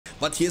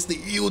But here's the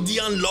EOD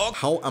unlock.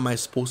 How am I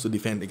supposed to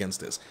defend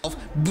against this?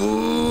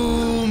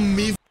 Boom!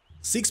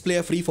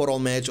 6-player free-for-all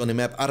match on the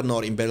map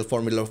Arnor in Battle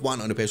Formula 1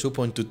 on the patch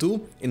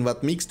 2.22. And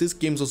what makes this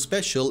game so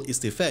special is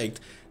the fact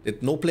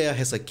that no player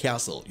has a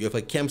castle. You have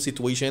a camp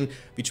situation,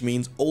 which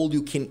means all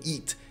you can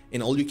eat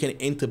and all you can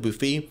enter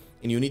buffet.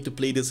 And you need to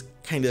play this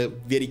kind of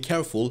very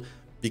careful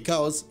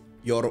because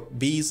your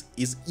base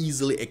is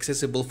easily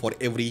accessible for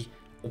every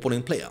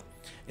opponent player.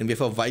 And we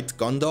have a white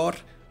Gondor,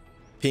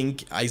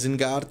 pink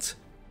Isengard,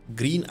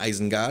 green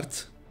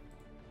Isengard,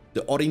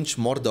 the orange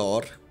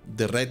Mordor,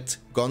 the red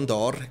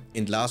Gondor,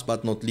 and last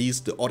but not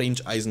least the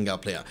orange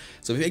Isengard player.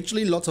 So we have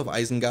actually lots of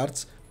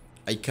Isengards.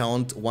 I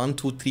count 1,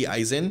 2, 3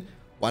 Eisen,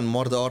 1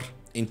 Mordor,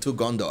 and 2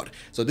 Gondor.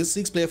 So this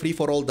 6-player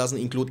free-for-all doesn't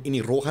include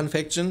any Rohan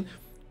faction,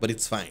 but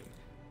it's fine.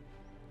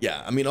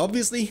 Yeah, I mean,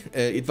 obviously,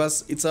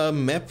 it's a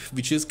map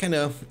which is kind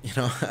of, you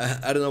know,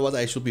 I don't know what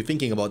I should be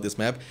thinking about this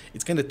map.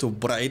 It's kind of too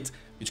bright,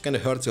 which kind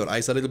of hurts your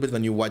eyes a little bit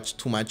when you watch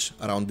too much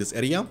around this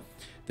area.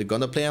 The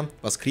Gondor player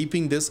was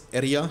creeping this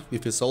area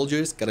with his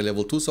soldiers, got a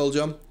level 2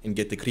 soldier, and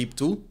get the creep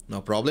too,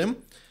 no problem.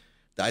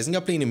 The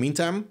Isengard player in the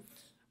meantime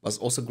was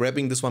also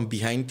grabbing this one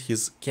behind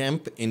his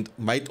camp and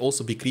might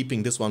also be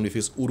creeping this one with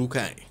his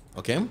Urukai,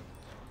 okay?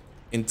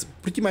 And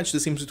pretty much the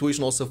same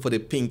situation also for the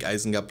pink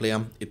Isengard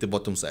player at the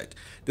bottom side.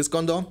 This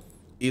Gondor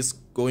is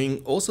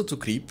going also to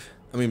creep.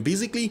 I mean,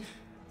 basically,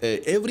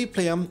 every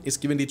player is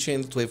given the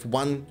chance to have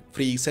 1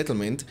 free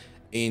settlement.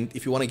 And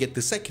if you want to get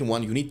the second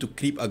one, you need to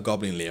creep a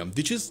goblin layer,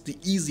 which is the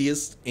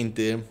easiest and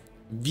the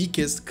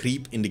weakest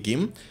creep in the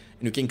game.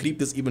 And you can creep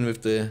this even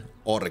with the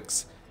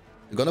orcs.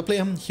 The Gondor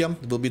player here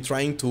will be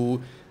trying to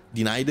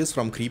deny this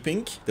from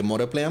creeping. The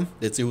Mordor player,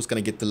 let's see who's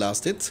going to get the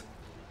last hit.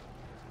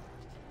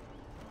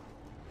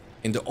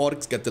 And the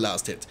orcs get the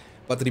last hit.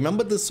 But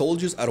remember, the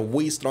soldiers are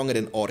way stronger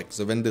than orcs.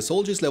 So when the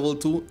soldier is level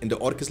 2 and the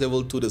orc is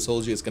level 2, the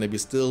soldier is going to be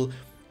still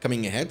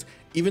coming ahead.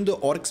 Even though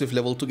orcs with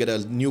level 2 get a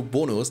new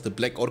bonus, the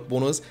black orc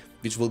bonus,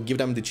 which will give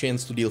them the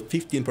chance to deal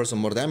 15%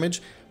 more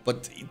damage,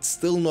 but it's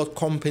still not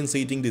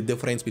compensating the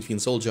difference between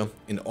soldier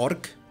and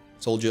orc.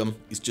 Soldier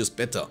is just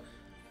better.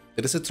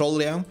 There is a troll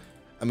layer.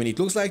 I mean, it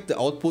looks like the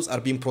outposts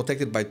are being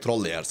protected by troll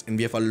layers, and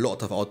we have a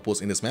lot of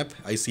outposts in this map.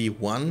 I see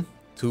 1,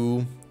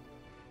 2,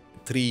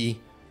 3,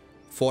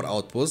 4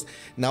 outposts.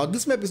 Now,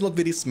 this map is not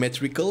very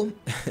symmetrical.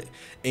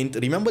 And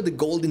remember the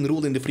golden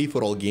rule in the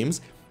free-for-all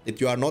games, that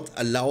you are not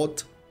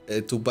allowed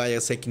to buy a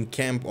second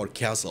camp or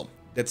castle.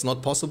 That's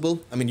not possible.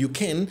 I mean, you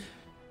can,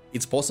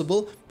 it's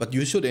possible, but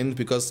you shouldn't,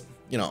 because,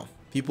 you know,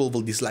 people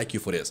will dislike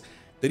you for this.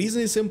 The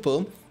reason is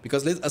simple,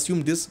 because let's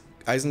assume this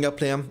Isengard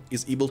player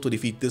is able to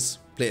defeat this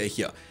player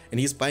here, and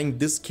he's buying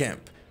this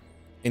camp,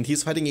 and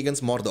he's fighting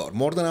against Mordor.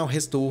 Mordor now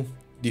has to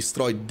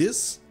destroy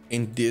this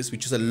and this,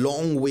 which is a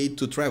long way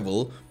to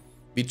travel,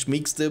 which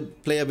makes the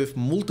player with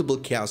multiple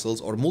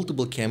castles or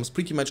multiple camps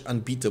pretty much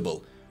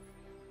unbeatable.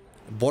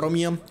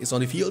 Boromir is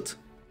on the field,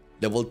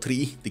 level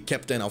 3, the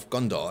captain of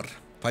Gondor,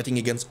 fighting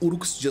against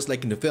Uruks just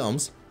like in the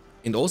films.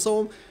 And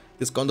also,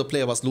 this Gondor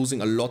player was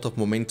losing a lot of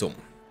momentum.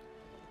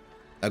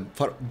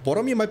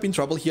 Boromir might be in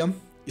trouble here.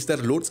 Is there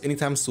Lords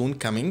anytime soon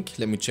coming?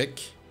 Let me check.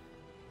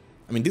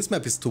 I mean, this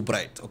map is too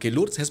bright. Okay,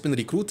 Lords has been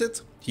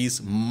recruited.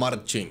 He's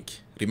marching.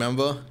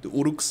 Remember, the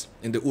Uruks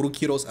and the Uruk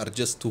heroes are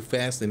just too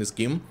fast in this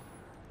game.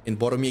 And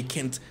Boromir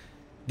can't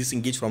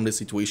disengage from the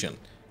situation,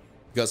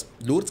 because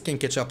Lords can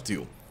catch up to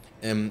you.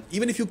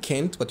 Even if you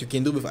can't, what you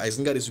can do with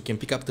Isengard is you can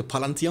pick up the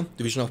Palantir,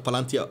 Division of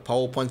Palantir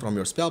power point from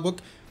your spellbook,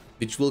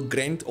 which will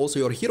grant also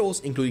your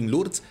heroes, including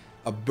Lords,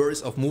 a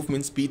burst of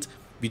movement speed,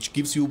 which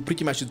gives you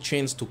pretty much a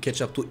chance to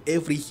catch up to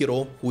every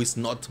hero who is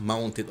not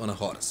mounted on a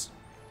horse.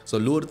 So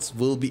Lords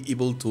will be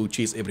able to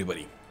chase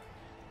everybody.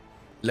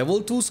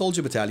 Level 2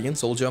 Soldier Battalion,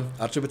 Soldier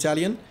Archer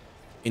Battalion,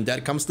 and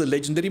there comes the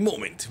legendary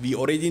moment. We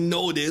already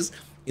know this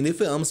in the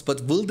films,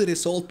 but will the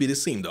result be the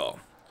same though?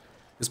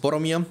 This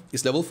Boromir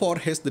is level 4,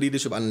 has the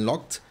leadership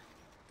unlocked.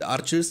 The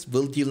archers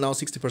will deal now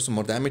 60%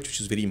 more damage, which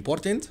is very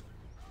important.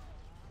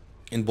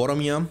 And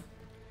Boromir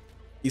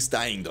is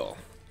dying though.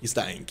 He's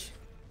dying.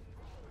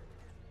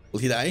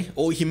 Will he die?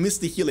 Oh, he missed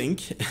the healing.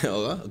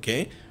 Oh,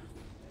 okay.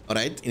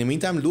 Alright, in the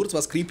meantime, Lourdes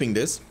was creeping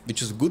this,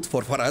 which is good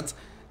for Farad.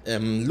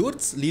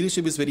 Lourdes'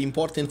 leadership is very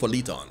important for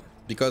Leton,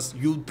 because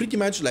you pretty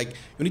much, like,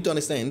 you need to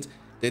understand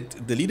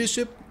that the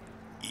leadership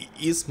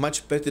is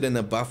much better than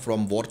a buff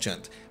from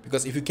Warchant,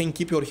 because if you can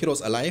keep your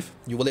heroes alive,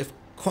 you will have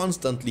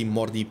constantly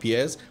more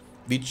DPS,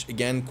 which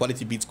again,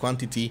 quality beats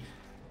quantity.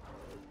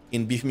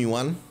 In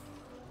BFME1,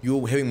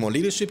 you having more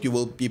leadership, you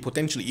will be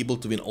potentially able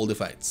to win all the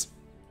fights.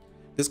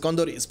 This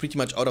Gondor is pretty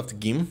much out of the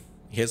game.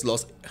 He has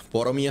lost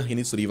Boromir, he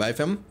needs to revive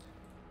him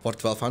for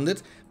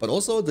 1200, but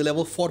also the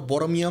level 4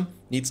 Boromir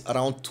needs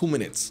around 2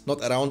 minutes.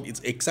 Not around,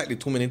 it's exactly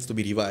 2 minutes to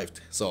be revived.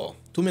 So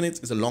 2 minutes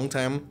is a long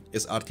time,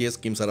 as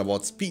RTS games are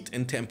about speed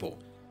and tempo.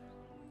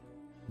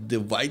 The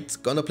white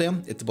Gondor player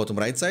at the bottom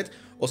right side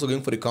also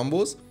going for the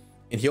combos,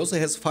 and he also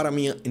has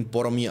Faramir and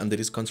Boromir under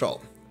his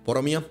control.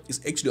 Boromir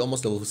is actually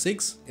almost level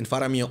 6 and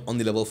Faramir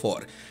only level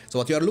 4. So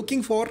what you are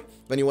looking for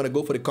when you want to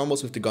go for the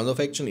combos with the Gondor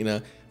faction in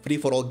a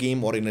free-for-all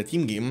game or in a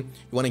team game,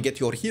 you want to get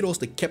your heroes,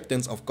 the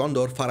captains of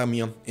Gondor,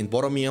 Faramir, and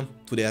Boromir,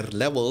 to their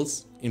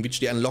levels in which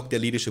they unlock their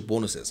leadership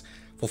bonuses.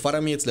 For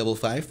Faramir, it's level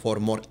 5 for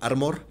more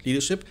armor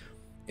leadership,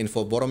 and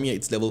for Boromir,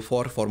 it's level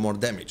 4 for more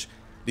damage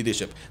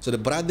leadership. So the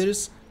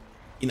brothers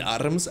in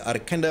arms are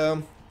kind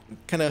of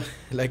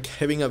like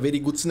having a very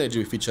good synergy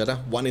with each other.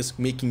 One is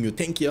making you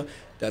tankier,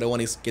 the other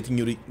one is getting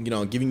you,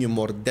 giving you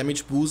more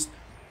damage boost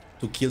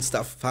to kill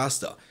stuff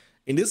faster.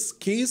 In this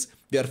case,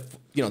 we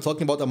are,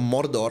 talking about a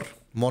Mordor.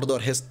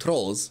 Mordor has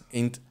trolls,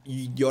 and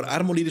your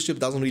armor leadership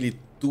doesn't really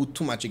do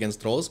too much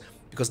against trolls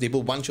because they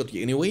will one-shot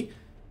you anyway.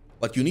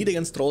 What you need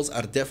against trolls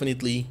are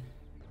definitely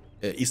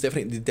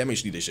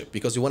damage leadership,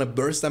 because you want to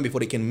burst them before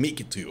they can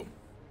make it to you.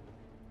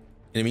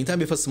 In the meantime,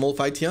 with a small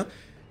fight here,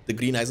 the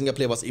Green Isengard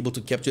player was able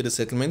to capture the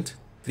settlement,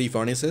 3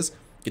 furnaces,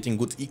 getting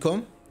good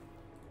eco,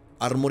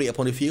 armory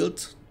upon the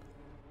field.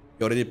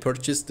 He already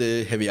purchased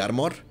the heavy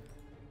armor,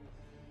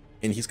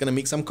 and he's gonna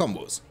make some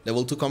combos.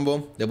 Level 2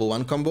 combo, level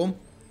 1 combo,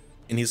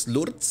 and his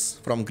lords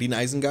from Green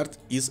Isengard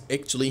is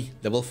actually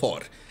level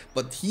 4.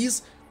 But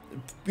he's,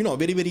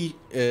 very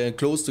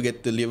close to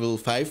get the level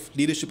 5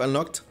 leadership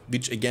unlocked,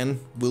 which again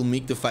will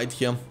make the fight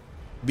here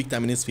big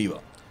time in his favor.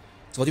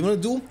 So what you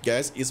want to do,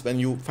 guys, is when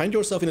you find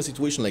yourself in a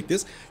situation like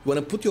this, you want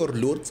to put your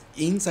lords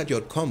inside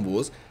your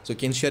combos so you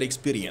can share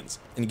experience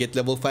and get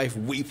level 5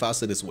 way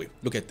faster this way.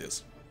 Look at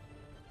this.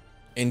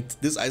 And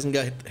this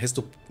Isengard has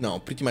to now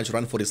pretty much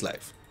run for his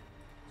life.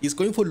 He's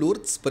going for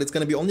lords, but it's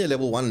going to be only a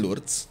level 1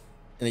 lords.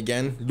 And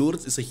again,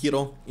 lords is a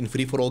hero in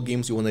free-for-all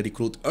games you want to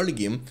recruit early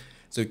game,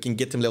 so you can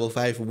get him level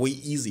 5 way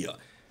easier.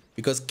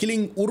 Because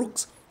killing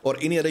Uruks or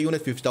any other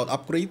unit without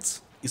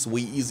upgrades is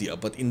way easier.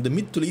 But in the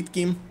mid to late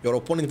game, your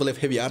opponent will have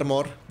heavy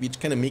armor, which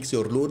kind of makes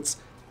your lords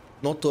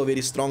not a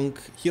very strong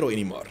hero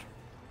anymore.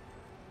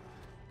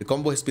 The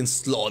combo has been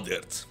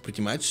slaughtered,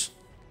 pretty much.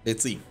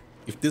 Let's see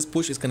if this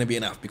push is going to be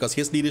enough, because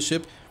his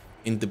leadership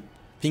in the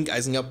pink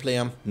Isengard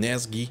player,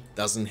 Nazgi,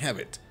 doesn't have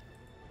it.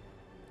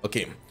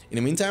 Okay, in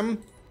the meantime,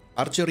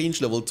 Archer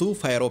range level 2,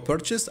 fire arrow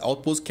purchased,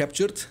 outpost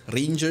captured,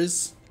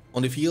 rangers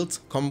on the field,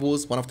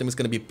 combos, one of them is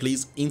going to be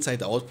placed inside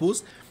the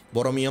outpost.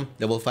 Boromir,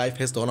 level 5,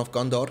 has the Horn of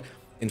Gondor,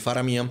 and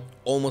Faramir,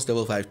 almost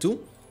level 5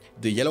 too.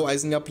 The yellow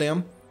Isengard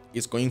player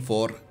is going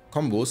for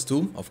combos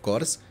too, of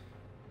course.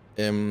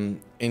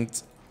 And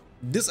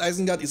this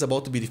Isengard is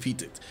about to be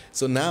defeated.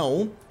 So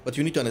now, what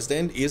you need to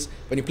understand is,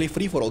 when you play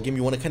free-for-all game,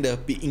 you want to kind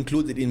of be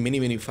included in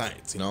many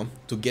fights,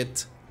 to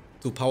get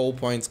your power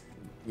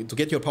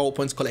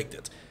points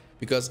collected.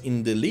 Because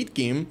in the late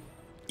game,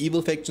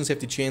 evil factions have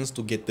the chance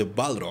to get the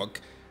Balrog,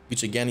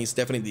 which again is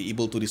definitely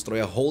able to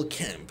destroy a whole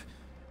camp.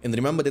 And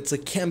remember, that's a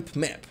camp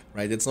map,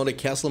 right? It's not a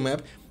castle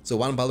map. So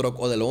one Balrog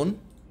all alone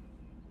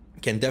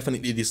can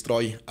definitely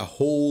destroy a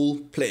whole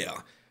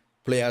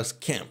player's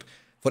camp.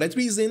 For that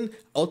reason,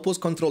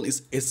 outpost control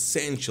is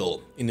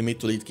essential in the mid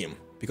to late game,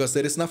 because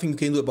there is nothing you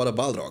can do about a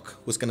Balrog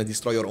who's gonna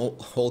destroy your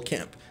whole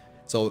camp.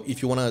 So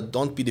if you wanna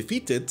don't be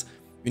defeated,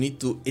 you need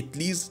to at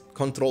least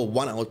control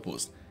one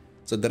outpost.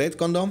 So the red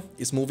Gondor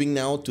is moving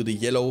now to the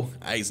yellow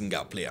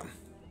Isengard player.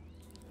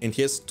 And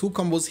he has 2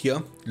 combos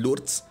here,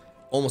 lords,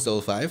 almost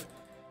level 5.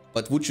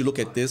 But would you look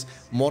at this,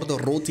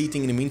 Mordor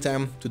rotating in the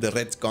meantime to the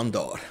red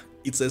Gondor.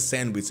 It's a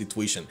sandwich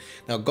situation.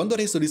 Now Gondor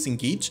has to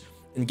disengage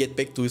and get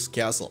back to his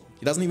castle.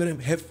 He doesn't even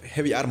have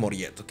heavy armor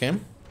yet, okay?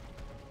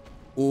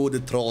 Oh, the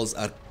trolls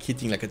are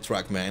hitting like a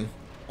truck, man.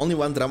 Only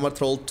 1 drummer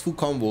troll, 2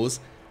 combos.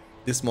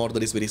 This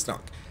Mordor is very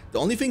strong. The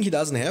only thing he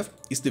doesn't have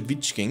is the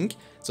Witch King.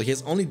 So he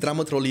has only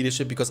drummer troll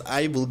leadership, because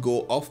I will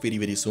go off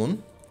very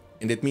soon.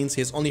 And that means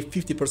he has only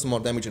 50% more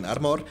damage and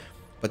armor.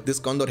 But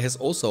this Gondor has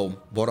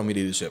also Boromir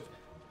leadership.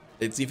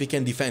 Let's see if he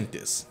can defend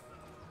this.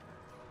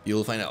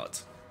 You'll find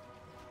out.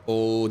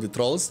 Oh, the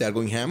trolls, they are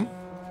going ham.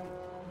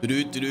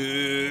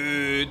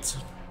 They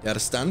are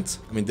stunned.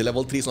 I mean, the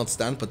level 3 is not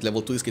stunned, but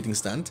level 2 is getting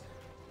stunned.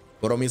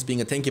 Boromir is being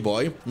a tanky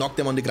boy. Knock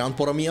them on the ground,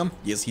 Boromir.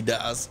 Yes, he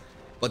does.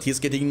 But he's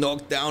getting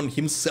knocked down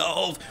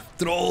himself.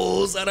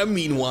 Trolls are a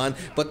mean one.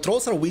 But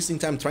trolls are wasting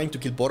time trying to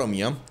kill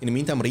Boromir. In the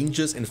meantime,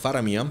 Rangers and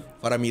Faramir.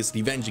 Faramir is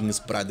revenging his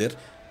brother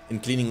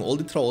and cleaning all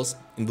the trolls,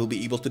 and will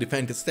be able to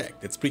defend his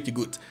stack. That's pretty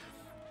good.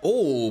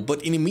 Oh,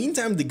 but in the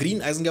meantime, the green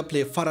Isengard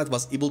player Farad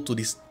was able to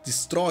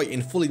destroy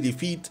and fully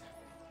defeat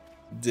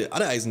the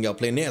other Isengard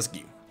player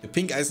Nazgi. The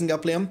pink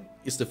Isengard player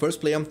is the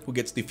first player who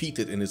gets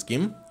defeated in this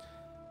game.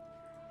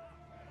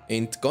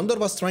 And Gondor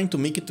was trying to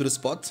make it to the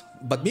spot,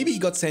 but maybe he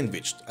got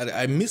sandwiched.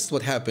 I missed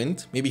what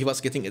happened. Maybe he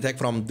was getting attacked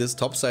from this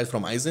top side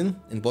from Isen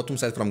and bottom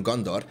side from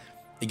Gondor.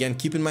 Again,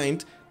 keep in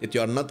mind that you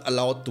are not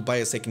allowed to buy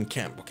a second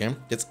camp, okay?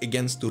 That's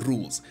against the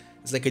rules.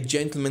 It's like a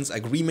gentleman's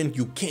agreement.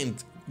 You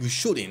can't, you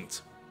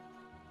shouldn't.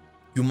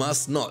 You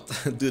must not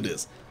do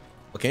this,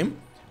 okay?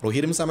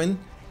 Rohirrim summon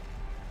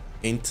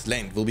and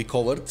land will be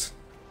covered.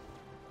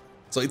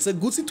 So it's a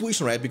good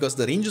situation, right? Because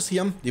the rangers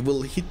here, they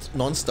will hit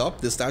non-stop.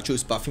 The statue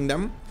is buffing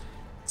them.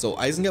 So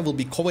Isengard will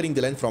be covering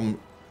the land from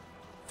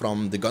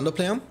the Gondor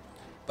player,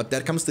 but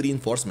there comes the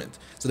reinforcement.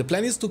 So the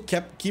plan is to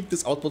keep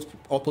this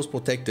outpost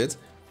protected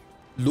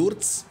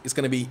Lourdes is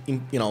going to be,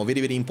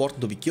 very, very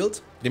important to be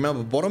killed.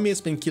 Remember, Boromir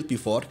has been killed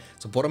before,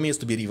 so Boromir has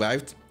to be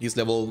revived. He's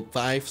level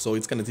 5, so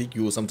it's going to take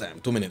you some time,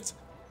 2 minutes.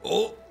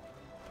 Oh!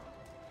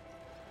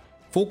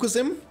 Focus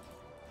him.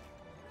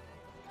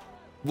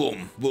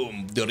 Boom,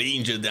 boom, the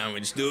ranger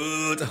damage,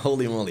 dude.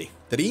 Holy moly.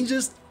 The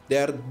rangers, they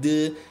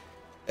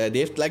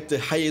have like the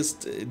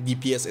highest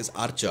DPS as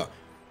Archer.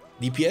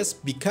 DPS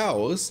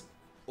because,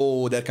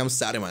 oh, there comes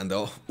Saruman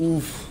though.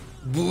 Oof,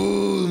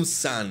 boom,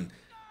 son.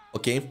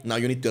 Okay, now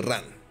you need to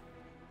run.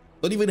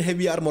 Not even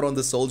heavy armor on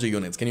the soldier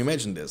units. Can you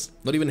imagine this?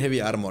 Not even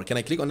heavy armor. Can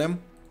I click on them?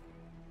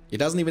 He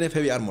doesn't even have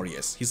heavy armor,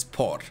 yes. He's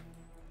poor.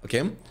 Okay?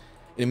 In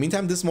the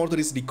meantime, this mortar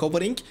is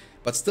recovering,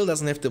 but still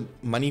doesn't have the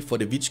money for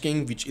the Witch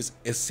King, which is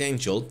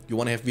essential. You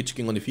want to have Witch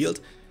King on the field.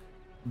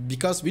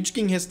 Because Witch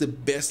King has the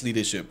best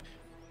leadership.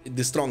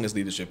 The strongest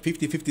leadership.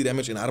 50-50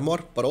 damage in armor,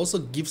 but also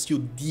gives you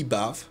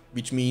debuff,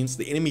 which means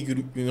the enemy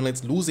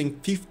units losing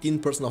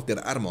 15% of their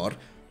armor,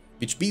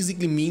 which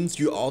basically means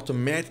you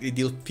automatically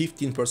deal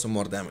 15%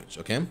 more damage,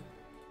 okay?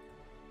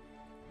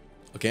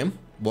 Okay,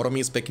 Boromir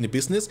is back in the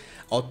business.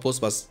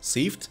 Outpost was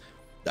saved.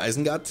 The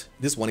Isengard,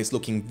 this one is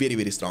looking very,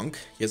 very strong.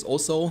 He has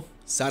also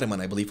Saruman,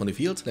 I believe, on the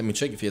field. Let me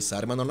check if he has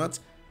Saruman or not.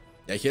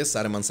 Yeah, he has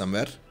Saruman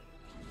somewhere.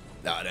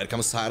 Ah, there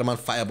comes Saruman,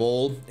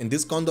 Fireball, and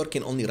this Gondor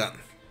can only run.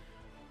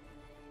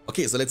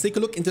 Okay, so let's take a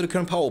look into the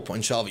current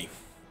PowerPoint, shall we?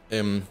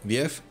 We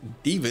have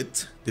David.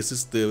 This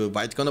is the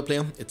white Gondor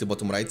player at the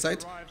bottom right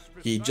side.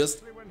 He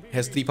just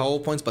has 3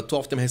 PowerPoints, but 2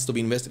 of them has to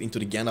be invested into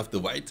the Gandalf the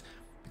White,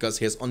 because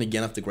he has only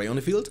Gandalf the Grey on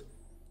the field.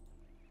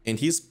 And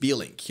he's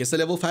Beeling. He has a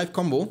level 5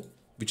 combo,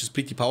 which is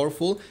pretty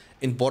powerful,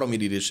 in Boromir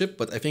leadership,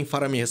 but I think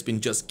Faramir has been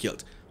just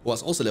killed, who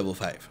was also level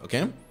 5,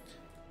 okay?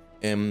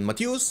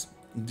 Matthäus,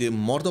 the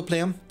Mordor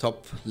player,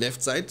 top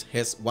left side,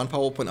 has 1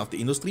 PowerPoint of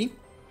the Industry.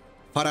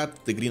 Farad,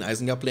 the green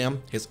Isengard player,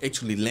 has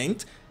actually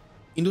Length,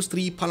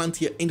 Industry,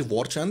 Palantir, and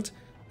Warchant,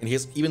 and he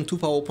has even 2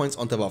 PowerPoints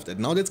on top of that.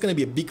 Now that's gonna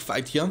be a big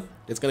fight here.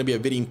 That's gonna be a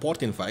very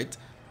important fight.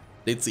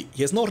 Let's see.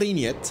 He has no rain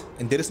yet,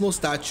 and there is no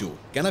statue.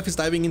 Gandalf is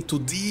diving into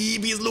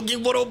deep. He's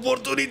looking for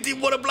opportunity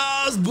for a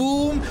blast.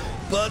 Boom!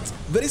 But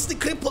where is the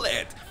cripple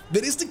at?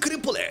 Where is the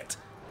cripple at?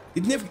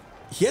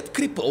 He had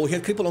cripple. Oh, he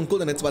had cripple on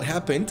gold, and that's what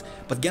happened.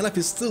 But Gandalf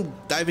is still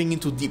diving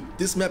into deep.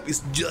 This map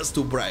is just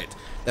too bright.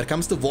 There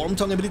comes the Worm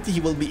Tongue ability. He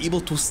will be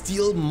able to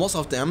steal most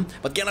of them.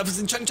 But Gandalf is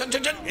in chunk,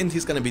 and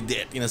he's gonna be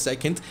dead in a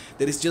second.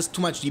 There is just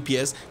too much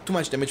DPS, too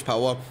much damage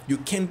power. You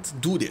can't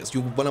do this.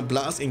 You wanna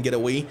blast and get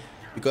away.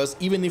 Because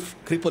even if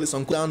cripple is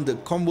on cooldown, the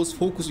combos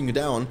focusing you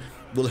down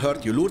will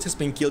hurt you. Lourdes has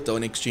been killed though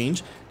in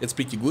exchange. That's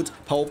pretty good.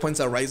 Power points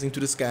are rising to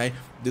the sky.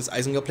 This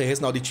Isengard player has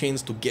now the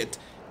chance to get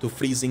to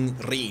freezing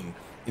rain.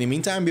 In the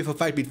meantime, we have a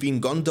fight between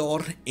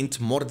Gondor and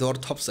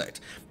Mordor topside.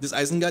 This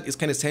Isengard is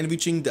kind of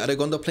sandwiching the other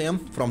Gondor player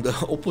from the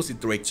opposite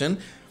direction.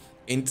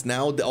 And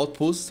now the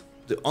outpost,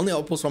 the only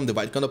outpost from the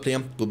white Gondor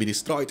player, will be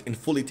destroyed and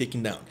fully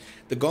taken down.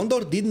 The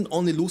Gondor didn't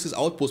only lose his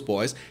outpost,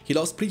 boys. He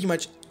lost pretty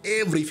much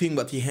everything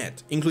that he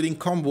had, including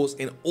combos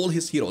and all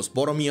his heroes.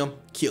 Boromir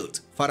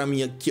killed,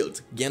 Faramir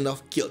killed,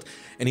 Gandalf killed,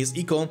 and his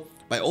eco,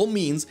 by all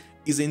means,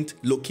 isn't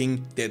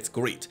looking that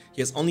great.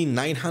 He has only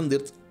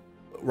 900,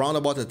 round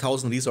about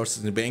 1,000 resources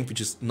in the bank, which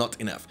is not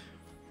enough.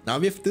 Now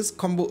we have this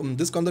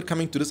Gondor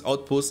coming to this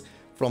outpost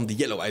from the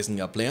yellow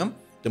Isengard player.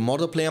 The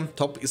Mordor player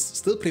top is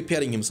still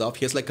preparing himself.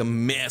 He has like a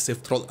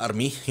massive troll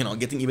army,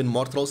 getting even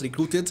more trolls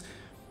recruited.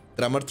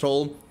 Drummer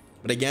troll.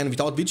 But again,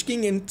 without Witch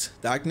King and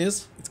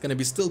Darkness, it's gonna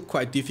be still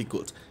quite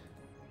difficult.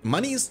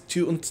 Money is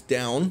tuned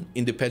down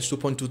in the patch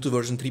 2.22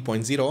 version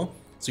 3.0,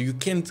 so you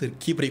can't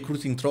keep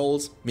recruiting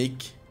trolls,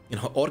 make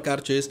orc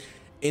archers,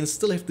 and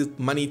still have the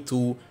money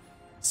to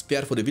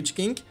spare for the Witch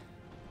King.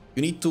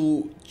 You need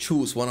to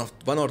choose one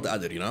or the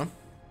other,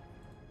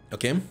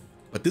 Okay,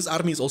 but this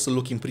army is also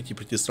looking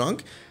pretty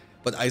strong.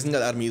 But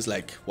Isengard army is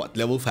like what,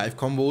 level 5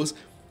 combos?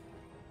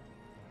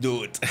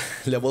 Dude,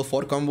 level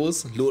 4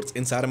 combos, Lourdes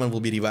and Saruman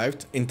will be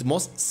revived. And the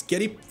most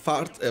scary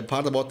part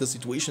about the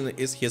situation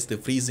is he has the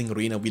freezing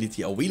rain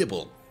ability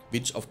available,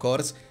 which of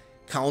course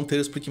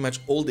counters pretty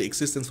much all the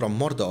existence from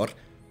Mordor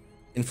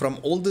and from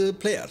all the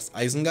players,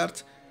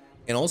 Isengard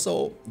and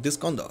also this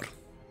Gondor.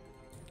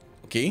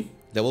 Okay,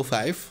 level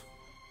 5.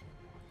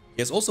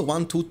 He has also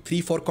 1, 2,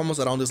 3, 4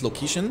 combos around this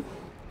location.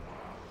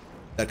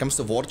 There comes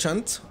the War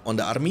Chant on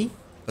the army,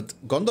 but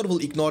Gondor will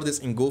ignore this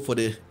and go for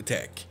the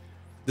attack.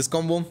 This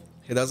combo,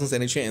 he doesn't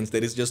stand a chance.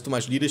 There is just too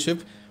much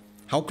leadership.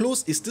 How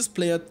close is this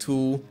player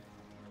to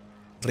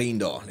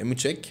Rhaendor? Let me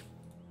check.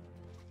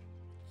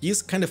 He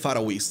is kind of far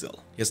away still.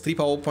 He has 3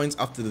 power points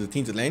after the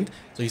Tainted Land,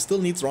 so he still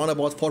needs around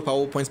about 4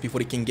 power points before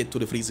he can get to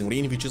the Freezing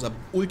Rain, which is an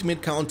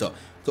ultimate counter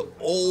to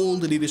all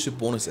the leadership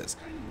bonuses.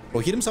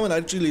 Rohirrim Summon are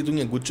actually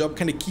doing a good job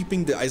kind of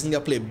keeping the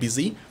Isengard player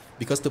busy,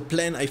 because the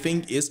plan, I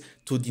think, is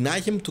to deny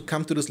him to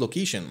come to this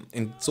location,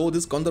 and so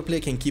this Gondor player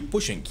can keep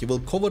pushing. He will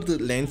cover the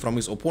land from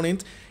his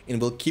opponent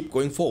and will keep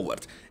going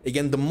forward.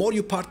 Again, the more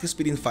you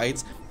participate in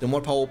fights, the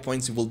more power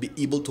points you will be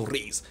able to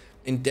raise.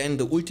 And then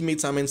the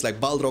ultimate summons like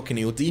Balrog and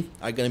AOD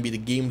are gonna be the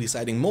game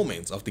deciding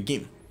moments of the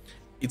game.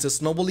 It's a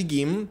snowbally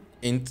game,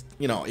 and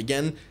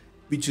again,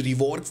 which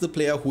rewards the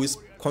player who is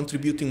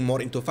contributing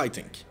more into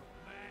fighting.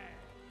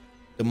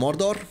 The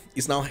Mordor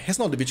has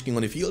now the Witch King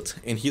on the field,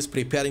 and he's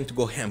preparing to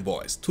go ham,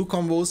 boys. 2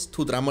 combos,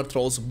 2 drummer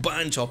trolls,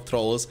 bunch of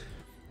trolls.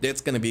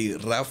 That's gonna be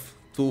rough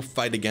to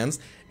fight against,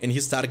 and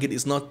his target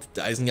is not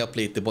the Isengard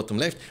play at the bottom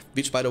left,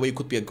 which by the way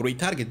could be a great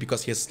target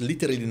because he has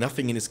literally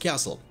nothing in his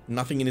castle,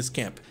 nothing in his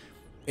camp.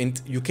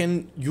 And you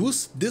can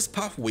use this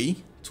pathway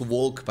to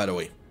walk, by the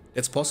way.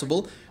 That's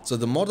possible. So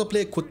the Mordor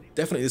player could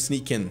definitely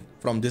sneak in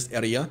from this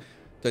area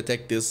to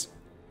attack this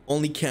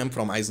only camp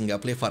from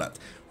Isengard player Farad,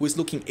 who is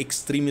looking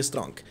extremely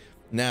strong.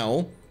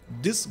 Now,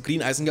 this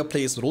green Isengard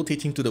player is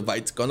rotating to the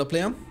white Gondor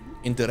player,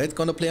 and the red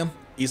Gondor player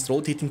is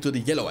rotating to the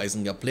yellow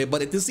Isengard player,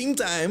 but at the same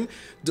time,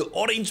 the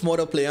orange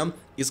Mordor player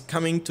is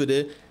coming to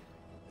the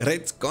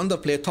red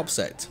Gondor player top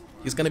side.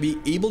 He's gonna be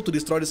able to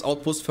destroy this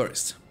outpost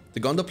first. The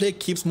Gondor player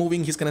keeps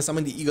moving, he's gonna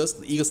summon the Eagles.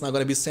 The Eagles now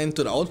gonna be sent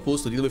to the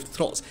outpost to deal with the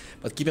trolls.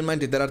 But keep in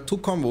mind that there are 2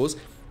 combos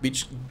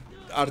which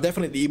are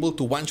definitely able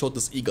to one-shot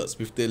these Eagles.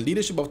 With the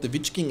leadership of the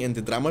Witch King and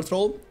the Drummer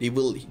Troll, they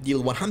will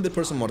deal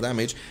 100% more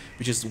damage,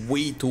 which is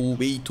way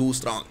too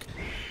strong.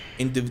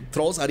 And the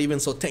trolls are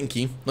even so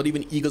tanky, not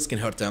even Eagles can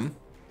hurt them.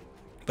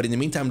 But in the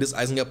meantime, this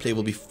Isengard play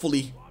will be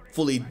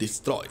fully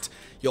destroyed.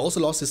 He also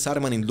lost his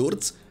Saruman in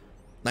Lourdes,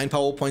 9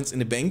 power points in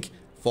the bank.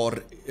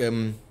 For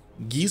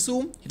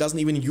Gisu, he doesn't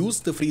even use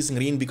the Freezing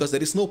Rain because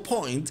there is no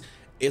point,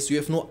 as you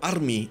have no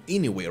army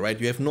anyway, right?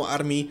 You have no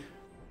army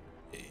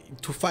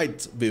to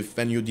fight with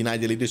when you deny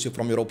the leadership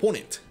from your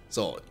opponent.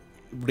 So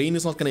Rain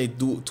is not gonna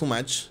do too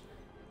much,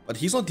 but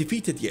he's not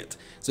defeated yet.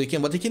 So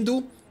what he can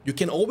do, you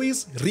can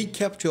always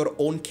recapture your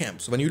own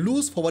camp. So when you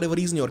lose for whatever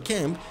reason your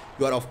camp,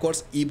 you are of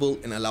course able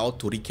and allowed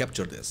to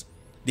recapture this.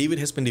 David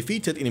has been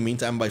defeated in the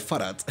meantime by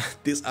Farad.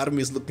 This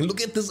army is looking, look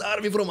at this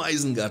army from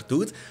Isengard,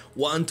 dude.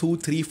 1, 2,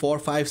 3, 4,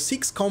 5,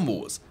 6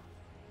 combos.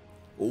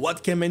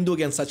 What can men do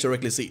against such a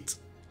reckless seat?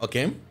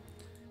 Okay,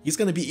 he's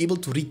gonna be able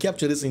to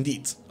recapture this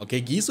indeed. Okay,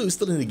 Gisu is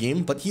still in the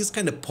game, but he's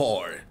kind of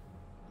poor.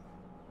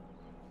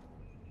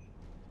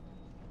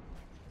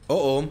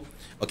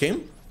 Okay.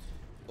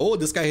 Oh,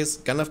 this guy has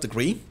Gun of the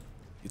Grey.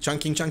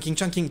 Chunking.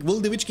 Will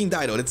the Witch King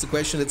die though? That's the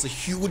question. That's a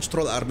huge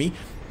troll army.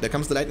 There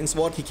comes the Lightning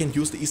Sword. He can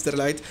use the Easter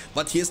Light,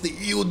 but he has the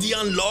EOD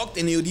unlocked,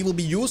 and EOD will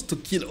be used to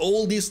kill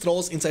all these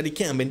trolls inside the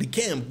camp. And the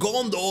camp,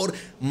 Gondor,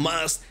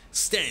 must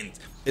stand,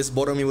 as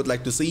Boromir would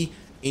like to see.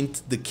 And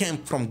the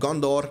camp from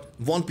Gondor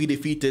won't be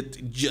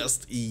defeated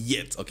just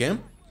yet, okay?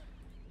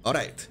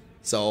 Alright,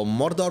 so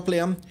Mordor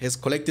player has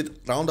collected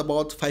round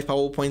about 5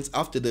 power points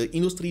after the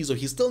industry, so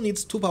he still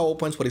needs 2 power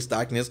points for his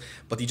darkness,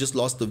 but he just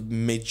lost the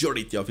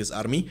majority of his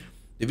army.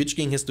 The Witch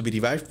King has to be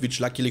revived, which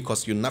luckily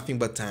costs you nothing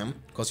but time,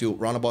 costs you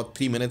around about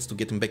 3 minutes to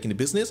get him back in the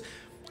business.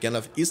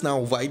 Gandalf is now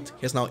white,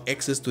 he has now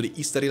access to the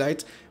Easter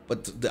Light,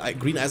 but the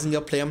green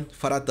Isengard player,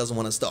 Farad, doesn't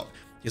want to stop.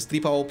 He has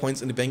 3 power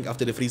points in the bank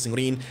after the Freezing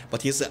Rain,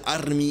 but he has an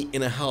army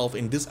and a half,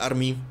 and this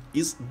army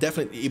is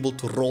definitely able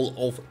to roll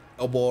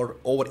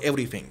over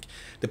everything.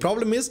 The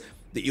problem is,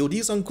 the EOD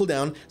is on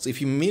cooldown, so if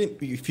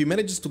he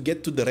manages to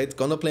get to the red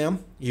Gondor player,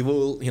 he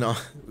will,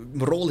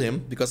 roll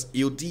him, because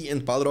EOD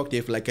and Balrog, they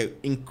have like an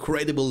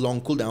incredible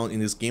long cooldown in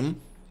this game,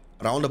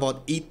 around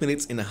about 8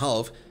 minutes and a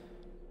half.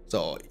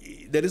 So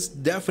there is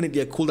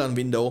definitely a cooldown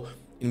window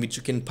in which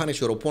you can punish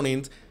your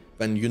opponent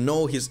when you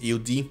know his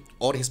EOD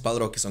or his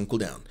Balrog is on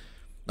cooldown.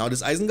 Now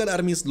this Isengard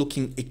army is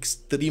looking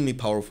extremely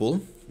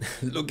powerful.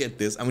 Look at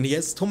this. I mean, he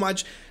has too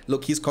much.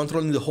 Look, he's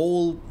controlling the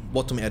whole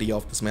bottom area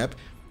of this map.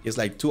 He has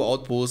like 2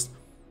 outposts.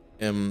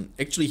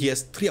 Actually, he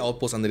has 3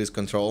 outposts under his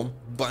control.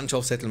 Bunch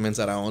of settlements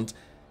around.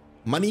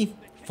 Money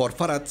for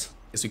Farad,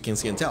 as you can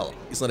see and tell,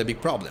 is not a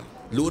big problem.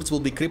 Lourdes will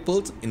be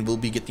crippled and will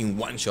be getting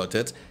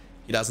one-shotted.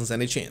 He doesn't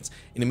stand a chance.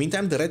 In the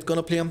meantime, the red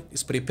Gondor player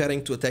is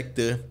preparing to attack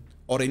the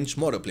orange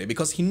Mordor player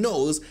because he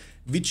knows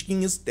Witch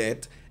King is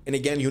dead. And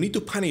again, you need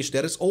to punish.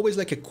 There is always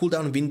like a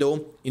cooldown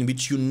window in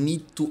which you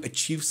need to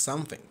achieve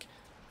something,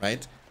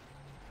 right?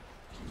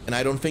 And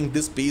I don't think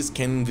this base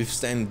can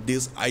withstand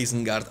this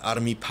Isengard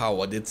army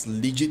power. That's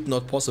legit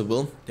not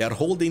possible. They are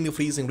holding the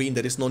Freezing Rain.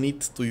 There is no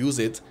need to use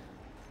it.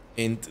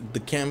 And the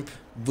camp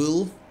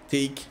will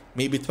take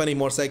maybe 20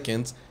 more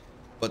seconds,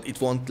 but it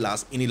won't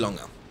last any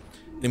longer.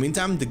 In the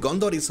meantime, the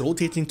Gondor is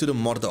rotating to the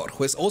Mordor,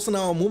 who has also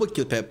now a mover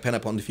kill pen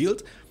upon the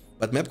field.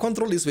 But map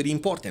control is very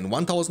important.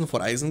 1000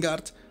 for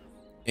Isengard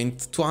and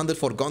 200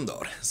 for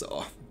Gondor.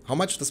 So how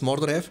much does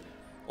Mordor have?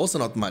 Also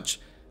not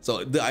much.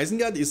 So the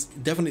Isengard is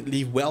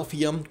definitely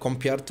wealthier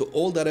compared to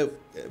all the other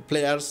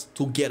players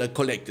together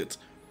collected.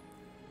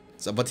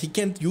 So, but he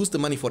can't use the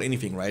money for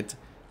anything, right?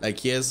 Like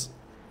he has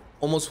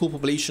almost full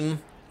population.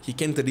 He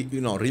can't,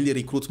 really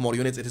recruit more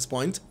units at this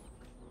point.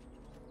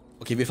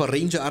 Okay, we have a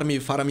Ranger army,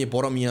 Faramir,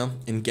 Boromir,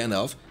 and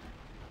Gandalf.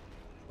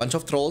 Bunch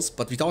of trolls,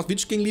 but without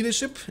Witch King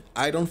leadership,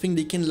 I don't think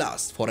they can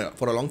last for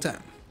a long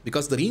time.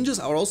 Because the Rangers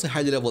are also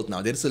highly leveled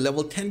now. There is a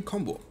level 10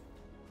 combo,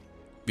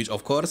 which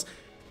of course,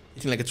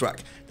 hitting like a truck.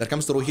 There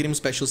comes the Rohirrim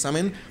special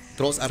summon.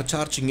 Trolls are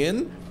charging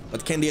in,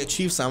 but can they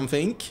achieve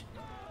something?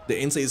 The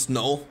answer is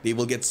no, they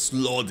will get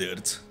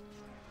slaughtered.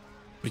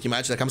 Pretty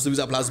much. There comes the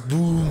Visa Plus.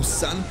 Boom,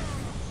 son.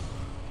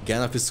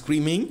 Gandalf is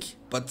screaming,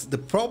 but the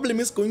problem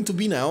is going to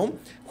be now,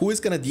 who is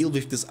gonna deal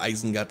with this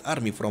Isengard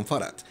army from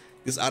Farad?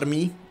 This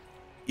army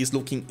is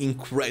looking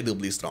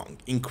incredibly strong,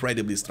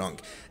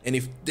 and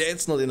if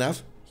that's not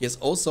enough, he has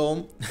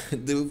also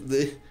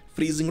the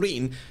freezing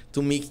rain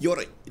to make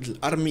your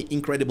army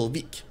incredibly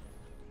weak.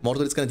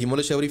 Mordor is gonna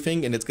demolish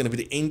everything, and it's gonna be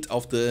the end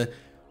of the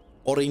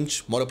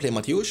orange Mordor player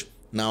Mateusz.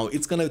 Now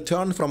it's gonna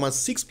turn from a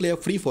 6-player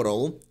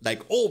free-for-all,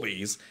 like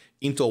always,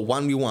 into a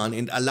 1v1,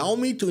 and allow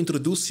me to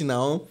introduce you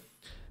now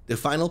the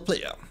final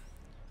player.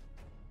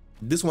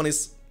 This one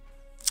is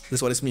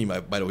me,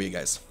 by the way,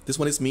 guys. This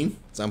one is me.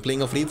 So I'm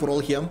playing a free-for-all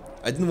here.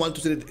 I didn't want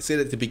to say it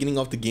at the beginning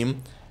of the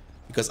game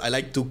because I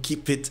like to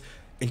keep it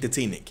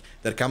entertaining.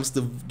 There comes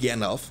the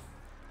Gandalf,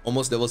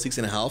 almost level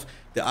 6.5.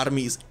 The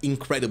army is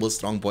incredibly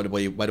strong, by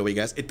the way,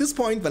 guys. At this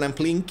point, when I'm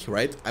playing,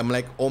 right, I'm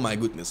like, oh my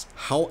goodness,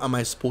 how am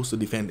I supposed to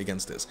defend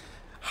against this?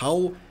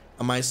 How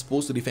am I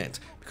supposed to defend?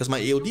 Because my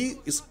AOD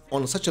is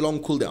on such a long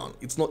cooldown.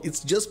 It's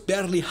just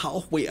barely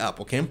halfway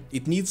up, okay?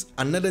 It needs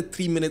another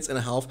 3.5 minutes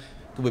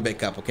to be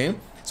back up, okay?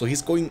 So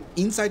he's going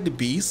inside the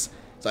beast.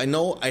 So I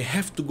know I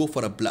have to go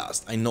for a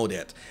blast. I know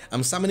that.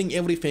 I'm summoning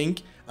everything.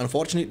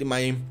 Unfortunately,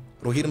 my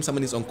Rohirrim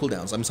summon is on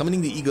cooldown. So I'm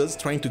summoning the eagles,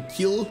 trying to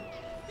kill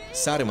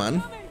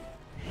Saruman,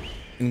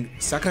 and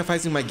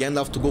sacrificing my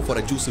Gandalf to go for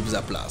a juicy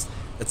Visa blast.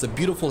 That's a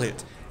beautiful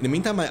hit. In the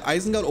meantime, my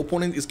Isengard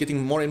opponent is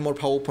getting more and more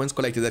power points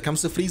collected. There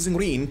comes the freezing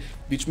rain,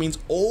 which means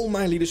all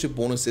my leadership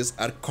bonuses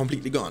are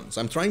completely gone.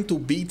 So I'm trying to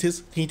beat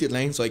his heated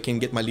lane so I can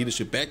get my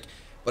leadership back.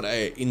 But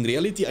in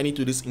reality, I need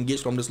to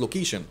disengage from this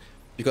location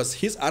because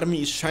his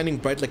army is shining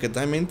bright like a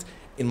diamond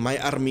and my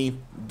army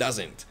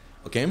doesn't.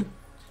 Okay?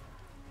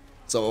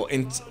 So,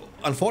 and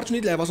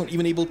unfortunately, I wasn't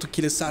even able to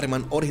kill his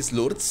Saruman or his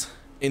lords.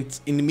 And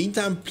in the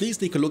meantime, please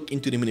take a look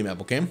into the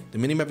minimap, okay? The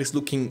minimap is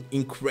looking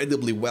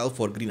incredibly well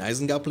for Green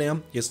Isengard player.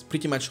 He has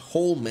pretty much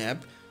whole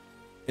map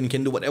and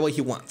can do whatever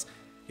he wants.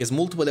 He has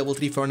multiple level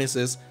 3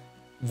 furnaces,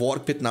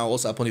 Warg Pit now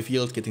also up on the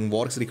field, getting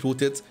Wargs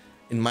recruited.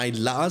 And my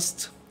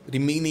last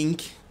remaining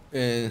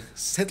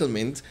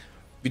settlement,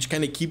 which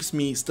kind of keeps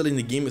me still in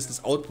the game, is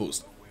this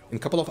outpost. And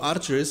a couple of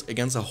archers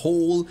against a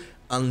whole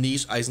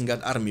unleashed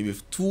Isengard army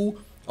with 2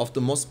 of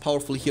the most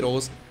powerful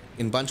heroes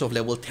and a bunch of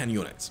level 10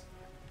 units.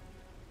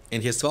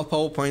 And he has 12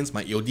 power points.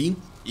 My AOD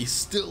is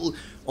still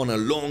on a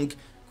long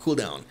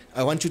cooldown.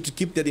 I want you to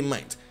keep that in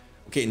mind.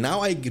 Okay,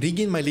 now I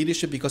regain my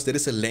leadership because there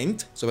is a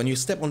land. So when you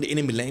step on the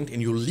enemy land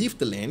and you leave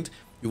the land,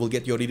 you will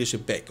get your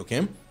leadership back,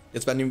 okay?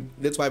 That's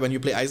why when you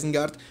play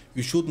Isengard,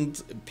 you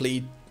shouldn't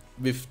play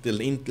with the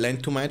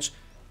land too much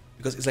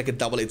because it's like a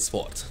double-edged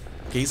sword.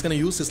 Okay, he's gonna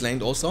use his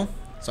land also.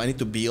 So I need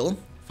to bail,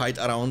 fight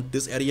around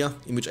this area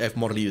in which I have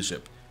more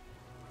leadership.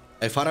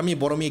 I Faramir,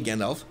 Boromir,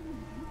 Gandalf.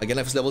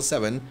 Gandalf is level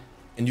 7.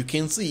 And you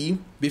can see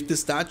with the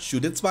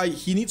statue, that's why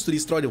he needs to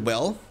destroy the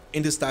well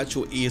in the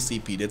statue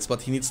ASAP. That's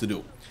what he needs to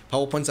do.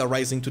 Power points are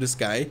rising to the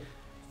sky.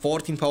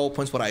 14 power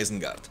points for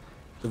Isengard.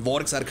 The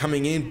Wargs are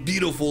coming in.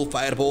 Beautiful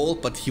fireball,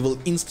 but he will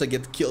insta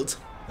get killed.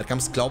 There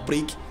comes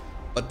Cloudbreak,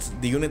 but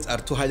the units are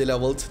too highly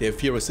leveled. They are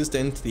fear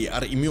resistant. They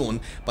are immune.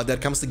 But there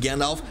comes the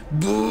Gandalf.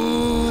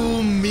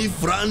 Boom!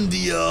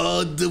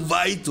 Mithrandir, the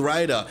White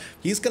Rider.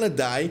 He's gonna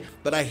die,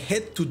 but I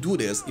had to do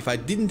this. If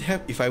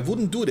I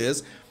wouldn't do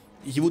this,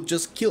 he would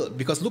just kill it,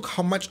 because look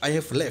how much I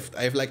have left.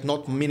 I have like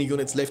not many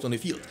units left on the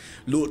field.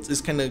 Lutz is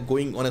kind of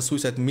going on a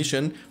suicide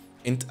mission,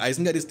 and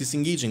Isengard is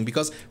disengaging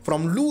because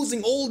from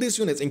losing all these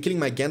units and killing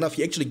my Gandalf,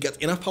 he actually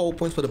got enough power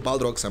points for the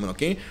Balrog summon,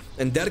 okay?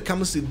 And there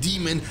comes the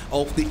demon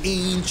of the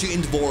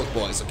ancient Warg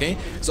boys, okay?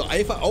 So I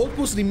have an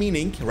outpost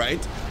remaining,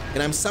 right?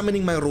 And I'm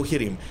summoning my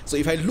Rohirrim. So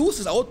if I lose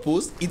this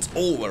outpost, it's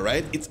over,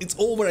 right? It's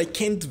over. I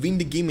can't win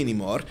the game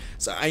anymore.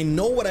 So I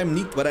know what I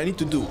need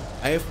to do.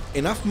 I have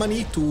enough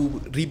money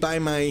to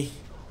rebuy my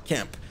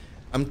camp.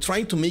 I'm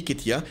trying to make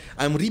it here.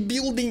 I'm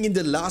rebuilding in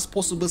the last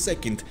possible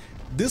second.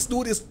 This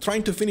dude is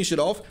trying to finish it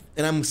off,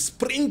 and I'm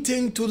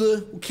sprinting to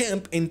the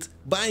camp and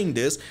buying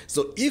this.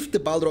 So if the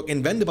Balrog,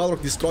 and when the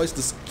Balrog destroys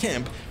this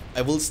camp,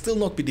 I will still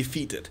not be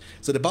defeated.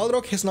 So the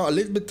Balrog has now a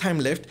little bit time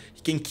left.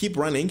 He can keep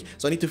running.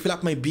 So I need to fill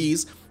up my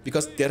bees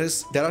because there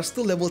are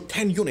still level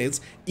 10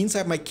 units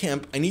inside my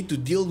camp. I need to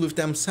deal with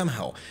them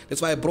somehow.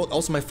 That's why I brought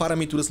also my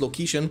Faramir to this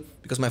location,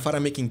 because my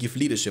Faramir can give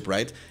leadership,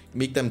 right?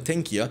 Make them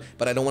tankier,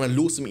 but I don't want to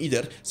lose him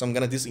either, so I'm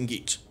gonna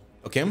disengage.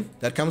 Okay,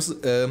 there comes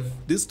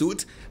this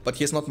dude, but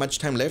he has not much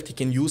time left. He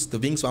can use the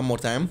wings one more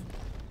time.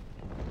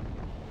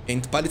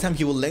 And by the time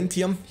he will land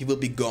here, he will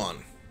be gone.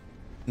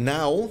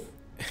 Now,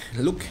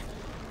 look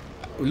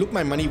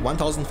my money,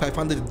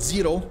 1,500,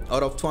 0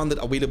 out of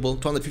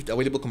 250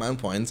 available command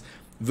points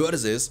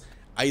versus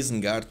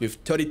Isengard with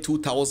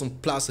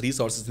 32,000 plus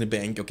resources in the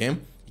bank, okay?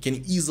 He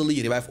can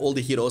easily revive all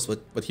the heroes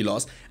what he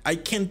lost. I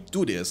can't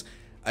do this.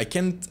 I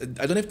don't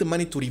have the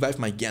money to revive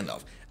my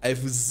Gandalf. I have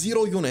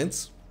 0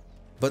 units,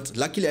 but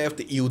luckily I have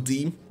the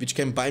EOD, which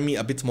can buy me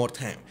a bit more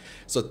time.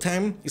 So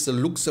time is a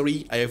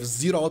luxury. I have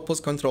 0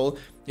 outpost control.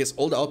 Yes,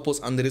 all the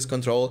outposts under his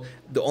control.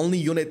 The only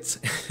unit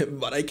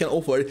what I can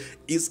offer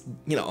is,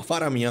 you know,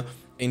 Faramir,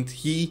 and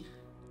he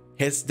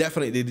has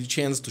definitely the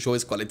chance to show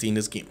his quality in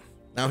this game.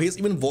 Now he has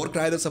even Warg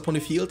Riders up on the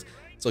field,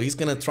 so he's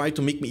gonna try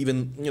to make me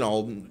even, you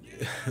know,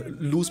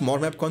 lose more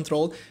map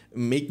control,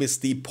 make me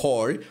stay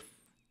poor,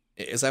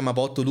 as I'm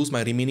about to lose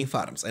my remaining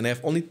farms. And I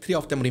have only 3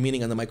 of them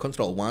remaining under my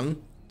control. 1,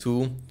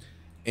 2,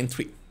 and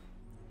 3.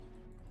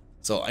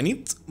 So I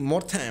need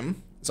more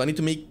time, so I need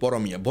to make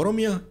Boromir.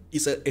 Boromir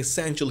is an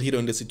essential hero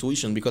in the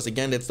situation, because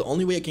again, that's the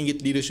only way I can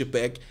get leadership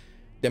back,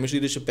 damage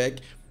leadership back,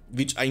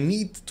 which I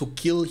need to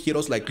kill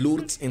heroes like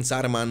Lourdes and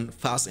Saruman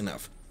fast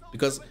enough.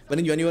 Because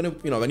when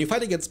you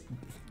fight against,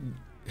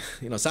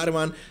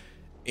 Saruman,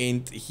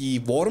 and he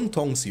Worm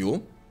Tongues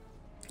you,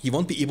 he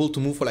won't be able to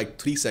move for like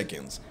 3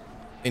 seconds.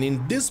 And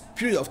in this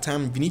period of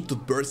time, we need to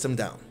burst him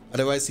down.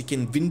 Otherwise, he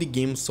can win the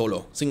game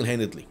solo,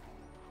 single-handedly.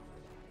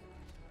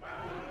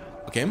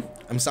 Okay,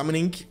 I'm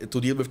summoning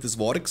to deal with these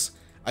Wargs.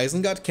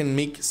 Isengard can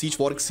make siege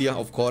Wargs here,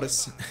 of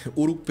course.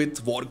 Uruk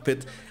Pit, Warg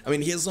Pit. I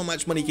mean, he has so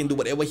much money, he can do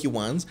whatever he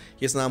wants.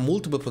 He has now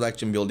multiple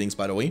production buildings,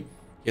 by the way.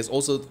 He has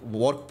also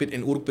Warg Pit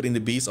and Uruk Pit in the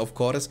base, of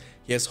course.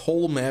 He has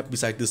whole map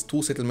beside these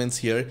 2 settlements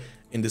here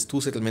and these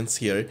 2 settlements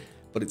here.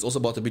 But it's also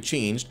about to be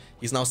changed.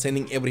 He's now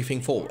sending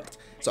everything forward.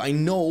 So I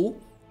know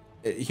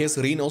he has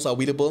Rain also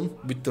available.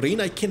 With Rain,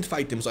 I can't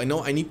fight him. So I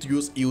know I need to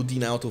use EOD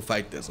now to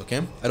fight this, okay?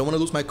 I don't want to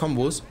lose my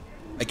combos.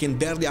 I can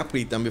barely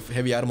upgrade them with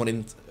heavy armor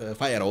and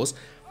fire arrows.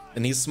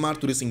 And he's smart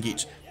to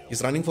disengage.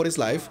 He's running for his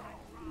life.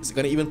 He's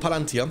gonna even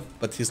Palantir,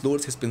 but his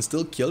Lord has been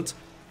still killed,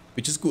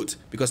 which is good.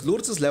 Because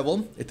Lord's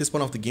level, at this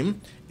point of the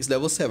game, is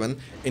level 7.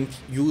 And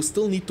you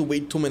still need to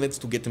wait 2 minutes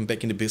to get him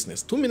back in the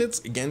business. 2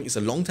 minutes, again, is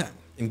a long time.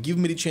 And give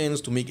me the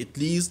chance to make at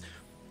least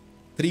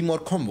 3 more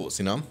combos,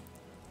 you know?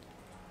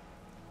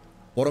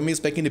 Boromir is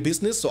back in the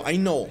business, so I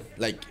know,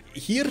 like,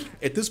 here,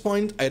 at this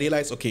point, I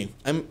realize, okay,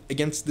 I'm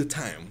against the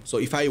time. So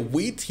if I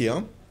wait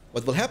here,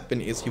 what will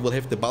happen is he will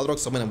have the Balrog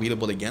summon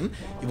available again.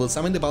 He will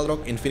summon the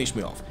Balrog and finish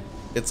me off.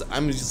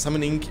 I'm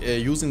summoning,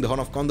 using the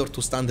Horn of Gondor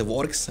to stun the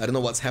Wargs. I don't know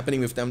what's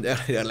happening with them there.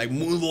 They're like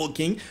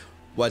moonwalking.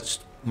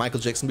 Watched Michael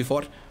Jackson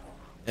before.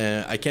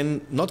 I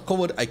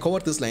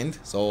covered this land,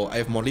 so I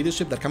have more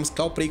leadership. There comes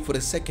Cloudbreak for the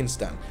 2nd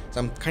stun.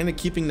 So I'm kind of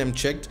keeping them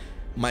checked.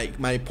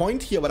 My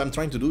point here, what I'm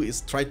trying to do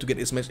is try to get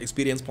as much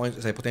experience points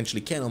as I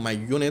potentially can on my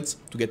units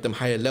to get them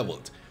higher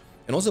leveled.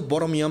 And also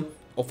Boromir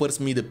offers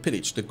me the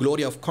pillage, the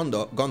glory of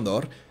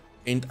Gondor,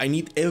 and I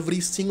need every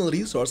single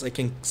resource I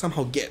can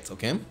somehow get,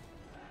 okay?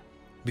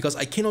 Because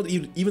I cannot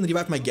even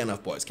revive my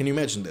Gandalf, boys. Can you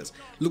imagine this?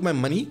 Look, my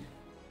money,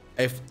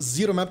 I have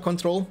 0 map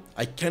control,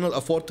 I cannot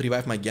afford to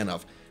revive my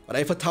Gandalf. But I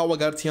have a tower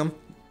guard here.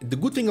 The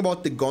good thing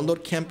about the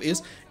Gondor camp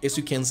is, as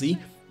you can see,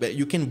 that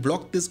you can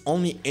block this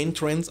only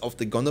entrance of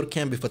the Gondor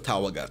camp with a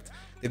tower guard.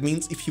 That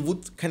means if he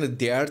would kind of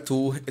dare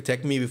to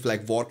attack me with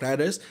like Warg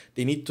Riders,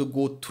 they need to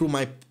go through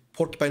my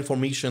Porcupine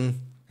Formation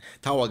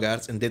tower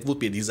guards, and that would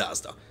be a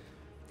disaster.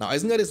 Now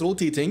Isengard is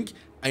rotating.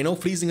 I know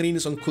Freezing Rain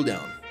is on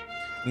cooldown.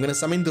 I'm gonna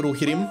summon the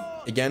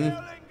Rohirrim. Again,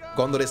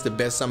 Gondor is the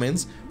best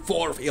summons.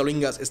 4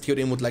 Eolingas, as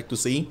Theoden would like to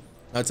say.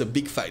 Now it's a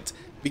big fight.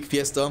 Big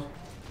fiesta.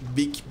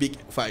 Big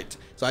fight.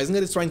 So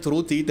Isengard is trying to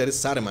rotate. There is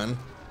Saruman.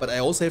 But I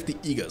also have the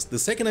Eagles. The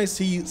second I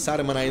see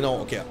Saruman, I know,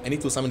 okay, I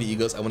need to summon the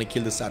Eagles. I want to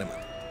kill the Saruman.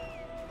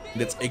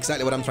 That's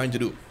exactly what I'm trying to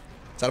do.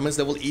 Saruman is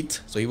level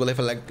 8, so he will have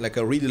like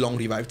a really long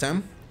revive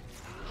time.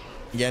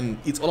 Again,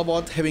 it's all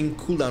about having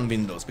cooldown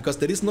windows, because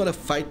there is not a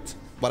fight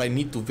what I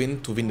need to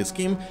win this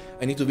game.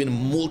 I need to win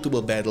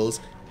multiple battles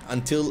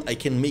until I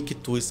can make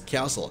it to his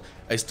castle.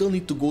 I still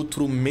need to go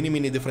through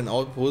many different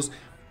outposts,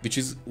 which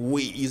is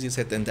way easier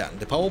said than done.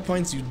 The power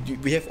points,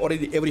 we have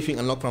already everything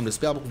unlocked from the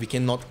spellbook. We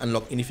cannot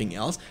unlock anything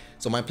else.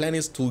 So my plan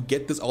is to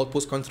get this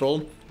outpost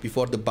control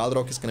before the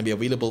Balrog is going to be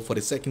available for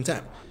the 2nd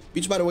time.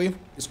 Which, by the way,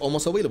 is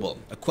almost available.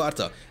 A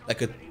quarter,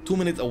 like a 2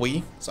 minutes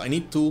away. So I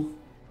need to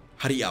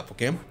hurry up,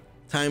 okay?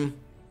 Time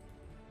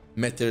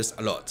matters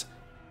a lot.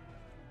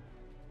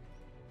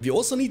 We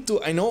also need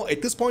to, I know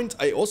at this point,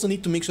 I also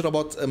need to make sure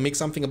about, make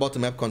something about the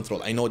map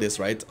control. I know this,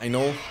 right? I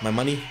know my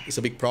money is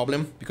a big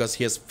problem because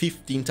he has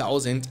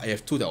 15,000, I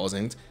have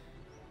 2,000.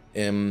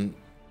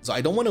 So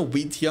I don't want to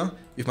wait here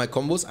with my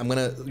combos. I'm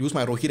going to use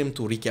my Rohirrim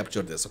to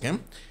recapture this, okay?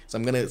 So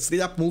I'm going to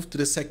straight up move to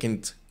the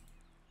 2nd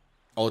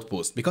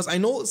outpost because I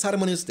know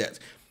Saruman is dead.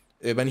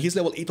 When he's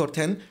level 8 or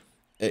 10,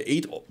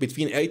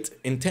 between 8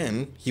 and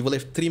 10, he will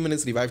have 3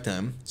 minutes revive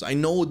time. So I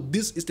know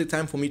this is the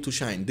time for me to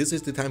shine. This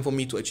is the time for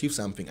me to achieve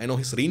something. I know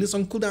his Rain is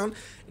on cooldown and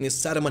his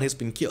Saruman has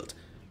been killed.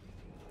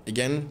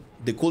 Again,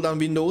 the cooldown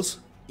windows,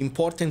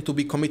 important to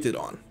be committed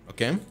on,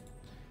 okay?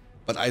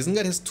 But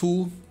Isengard has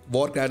 2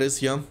 Warg Riders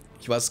here.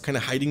 He was kind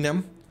of hiding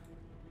them.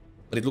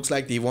 But it looks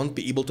like they won't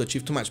be able to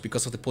achieve too much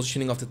because of the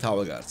positioning of the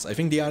tower guards. I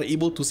think they are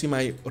able to see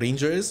my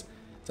Rangers.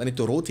 So I need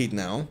to rotate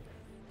now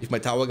with my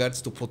tower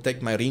guards to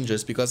protect my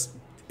Rangers because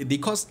they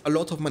cost a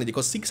lot of money. They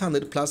cost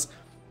 600 plus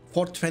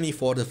 420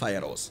 for the fire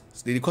arrows.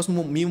 So they cost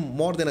me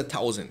more than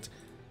 1,000.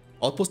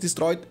 Outpost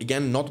destroyed.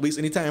 Again, not waste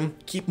any time.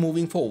 Keep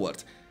moving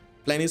forward.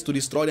 Plan is to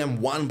destroy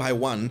them one by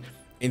one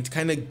and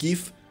kind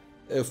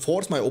of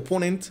force my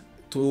opponent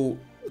to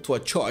a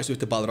choice with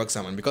the Balrog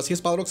summon. Because he has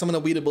Balrog summon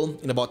available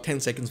in about 10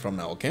 seconds from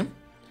now, okay?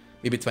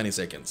 Maybe 20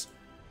 seconds.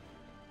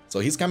 So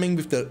he's coming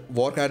with the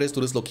war carriers to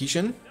this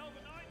location.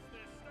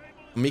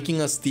 I'm making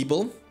a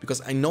stable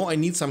because I know I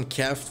need some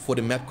cav for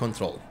the map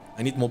control.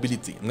 I need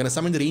mobility. I'm gonna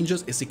summon the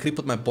rangers as he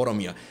crippled my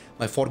Boromir.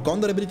 My 4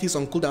 Gondor abilities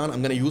on cooldown.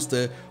 I'm gonna use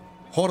the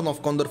Horn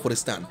of Gondor for the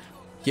stun.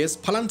 He has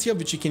Palantir,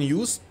 which he can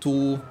use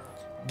to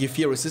give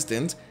fear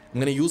resistant. I'm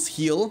gonna use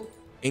heal,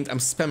 and I'm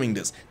spamming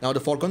this. Now the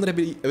 4 Gondor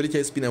ability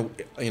has been,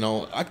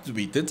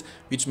 activated,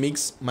 which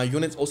makes my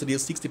units also deal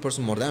 60%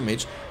 more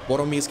damage.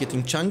 Boromir is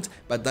getting chunked,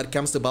 but that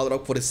comes the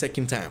Balrog for the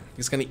second time.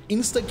 He's gonna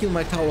insta-kill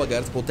my tower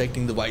guards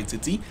protecting the White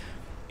City.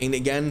 And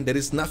again, there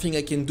is nothing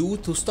I can do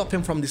to stop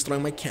him from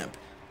destroying my camp.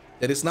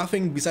 There is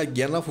nothing besides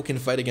Gandalf who can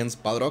fight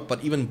against Balrog,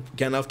 but even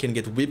Gandalf can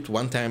get whipped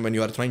one time when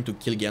you are trying to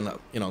kill Gandalf,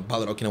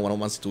 Balrog in a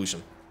one-on-one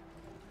situation.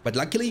 But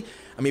luckily,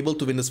 I'm able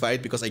to win this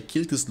fight because I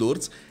killed his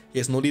lords. He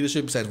has no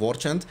leadership besides War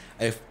Chant.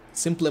 I have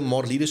simply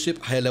more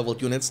leadership, higher level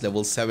units,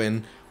 level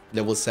 7,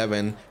 level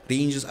 7.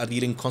 Rangers are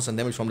dealing constant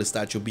damage from the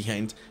statue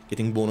behind,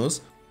 getting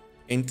bonus.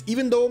 And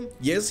even though,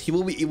 yes, he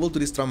will be able to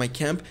destroy my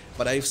camp,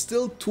 but I have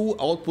still 2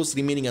 outposts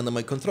remaining under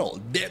my control.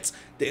 That's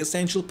the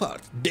essential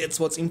part. That's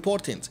what's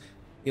important.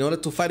 In order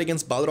to fight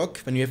against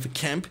Balrog, when you have a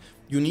camp,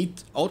 you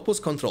need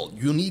outpost control.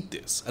 You need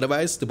this.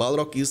 Otherwise, the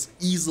Balrog is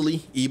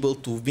easily able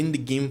to win the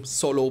game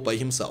solo by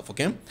himself,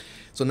 okay?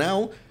 So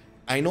now,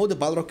 I know the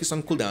Balrog is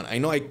on cooldown. I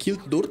know I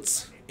killed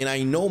Lurtz, and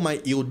I know my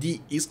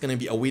EOD is gonna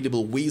be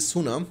available way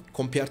sooner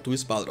compared to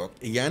his Balrog.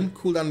 Again,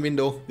 cooldown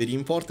window, very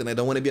important. I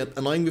don't want to be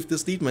annoying with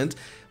this statement,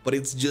 but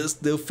it's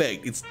just the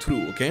fact. It's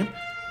true, okay?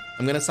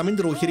 I'm gonna summon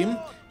the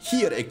Rohirrim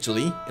here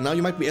actually, and now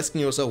you might be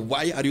asking yourself,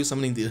 why are you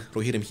summoning the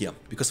Rohirrim here?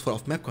 Because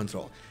of map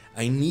control.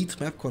 I need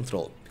map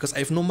control because I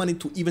have no money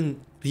to even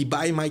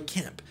rebuy my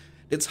camp.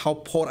 That's how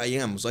poor I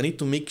am. So I need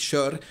to make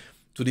sure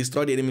to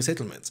destroy the enemy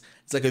settlements.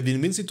 It's like a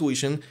win-win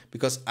situation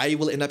because I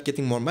will end up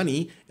getting more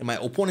money and my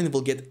opponent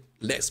will get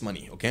less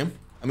money, okay?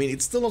 I mean,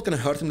 it's still not gonna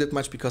hurt him that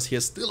much because he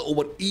has still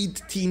over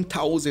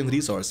 18,000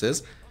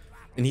 resources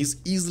and he's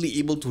easily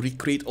able to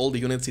recreate all the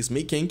units he's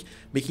making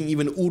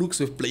even Uruks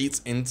with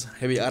plates and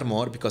heavy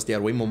armor because they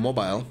are way more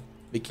mobile,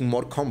 making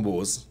more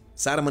combos.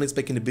 Saruman is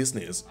back in the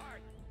business.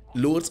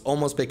 Lords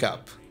almost back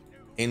up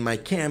and my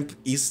camp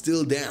is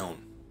still down.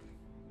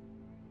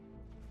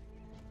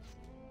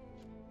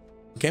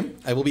 Okay,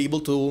 I will be able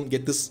to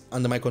get this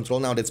under my control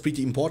now. That's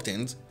pretty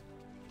important.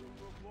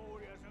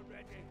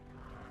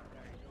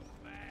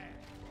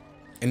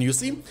 And you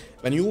see,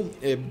 when you,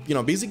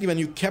 basically when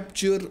you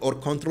capture or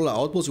control an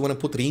outpost, you want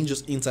to put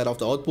rangers inside of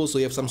the outpost so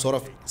you have some sort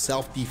of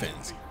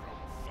self-defense.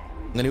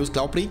 I'm gonna use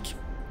Cloudbreak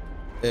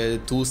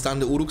to stun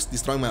the Uruks,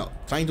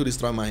 trying to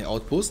destroy my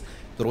outpost.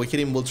 The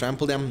Rohirrim will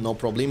trample them, no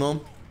problemo.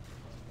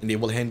 And they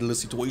will handle the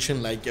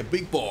situation like a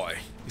big boy.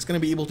 He's gonna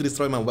be able to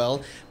destroy my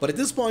well. But at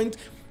this point,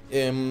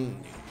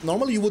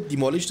 normally you would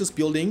demolish these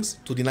buildings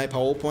to deny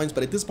power points,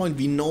 but at this point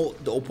we know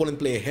the opponent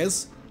player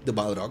has the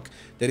Balrog.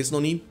 There is no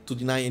need to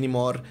deny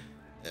anymore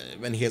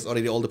when he has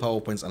already all the power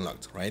points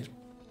unlocked, right?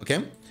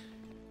 Okay?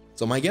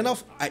 So my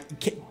Gandalf,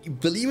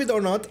 believe it or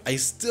not, I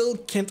still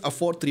can't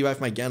afford to revive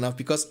my Gandalf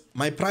because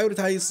I'm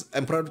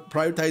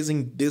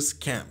prioritizing this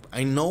camp.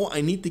 I know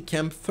I need the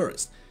camp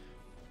first.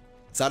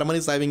 Saruman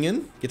is diving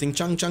in, getting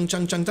chung,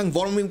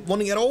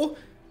 one arrow,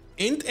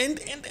 and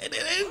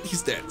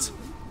he's dead.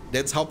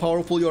 That's how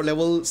powerful your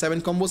level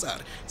 7 combos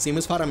are. Same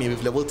as Faramir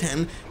with level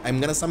 10. I'm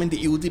gonna summon the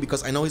EOD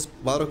because I know his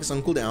Balrog is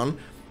on cooldown.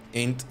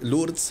 And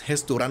Lourdes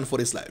has to run for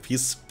his life. He's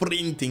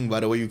sprinting,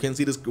 by the way. You can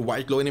see this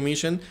white glow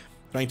animation,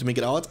 trying to make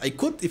it out. I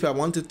could, if I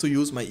wanted, to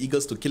use my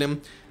eagles to kill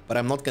him, but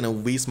I'm not gonna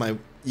waste my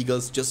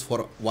eagles just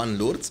for one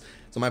Lourdes.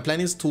 So my plan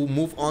is to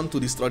move on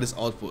to destroy this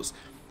outpost.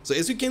 So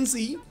as you can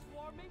see,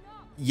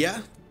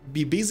 yeah,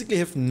 we basically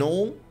have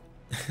no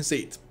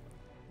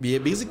we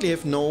basically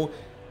have no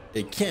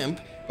camp,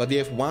 but we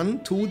have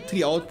 1, 2,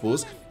 3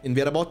 outposts, and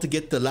we're about to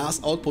get the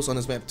last outpost on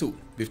this map too,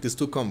 with these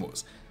 2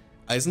 combos.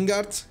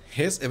 Isengard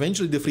has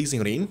eventually the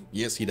Freezing Rain,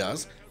 yes he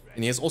does,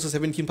 and he has also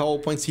 17 power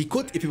points. He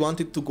could, if he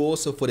wanted, to go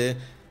also for the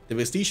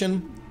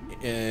Devastation,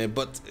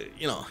 but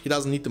he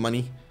doesn't need the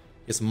money.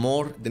 He has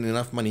more than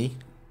enough money.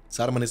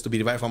 Saruman is to be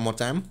revived one more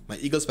time. My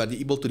Eagles were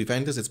able to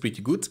defend this, it's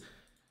pretty good.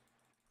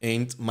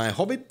 And my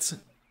Hobbit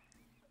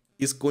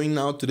is going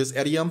now to this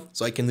area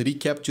so I can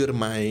recapture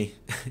my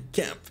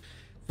camp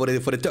for the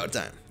 3rd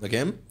time,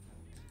 okay?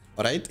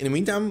 Alright, in the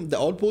meantime, the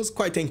outpost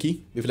quite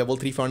tanky with level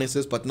 3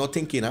 furnaces, but not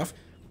tanky enough.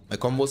 My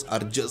combos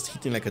are just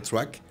hitting like a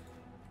truck.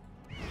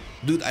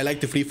 Dude, I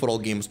like the free-for-all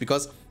games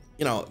because,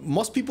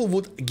 most people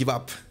would give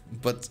up,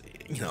 but,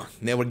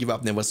 never give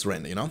up, never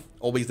surrender,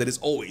 Always, there is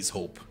always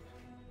hope.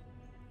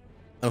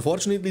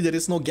 Unfortunately, there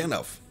is no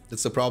Gandalf.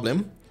 That's the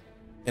problem.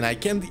 And I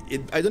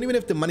don't even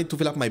have the money to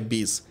fill up my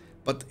base.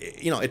 But,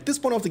 at this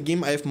point of the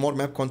game, I have more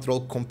map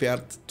control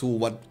compared to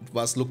what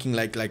was looking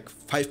like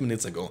 5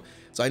 minutes ago.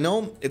 So I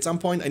know at some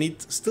point I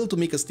need still to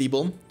make a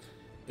stable.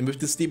 And with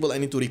this stable, I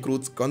need to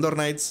recruit Gondor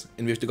Knights.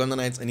 And with the Gondor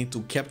Knights, I need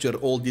to capture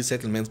all these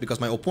settlements because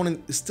my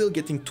opponent is still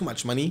getting too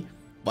much money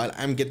while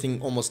I'm getting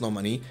almost no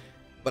money.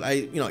 But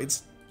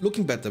it's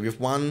looking better. We have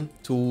 1,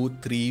 2,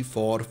 3,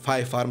 4,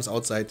 5 farms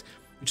outside.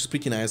 which is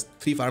pretty nice.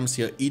 3 farms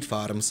here, 8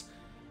 farms,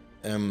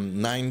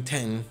 9,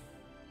 10,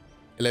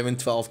 11,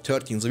 12,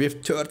 13. So we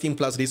have 13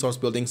 plus resource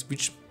buildings,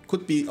 which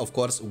could be, of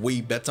course,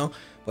 way better,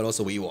 but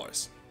also way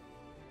worse.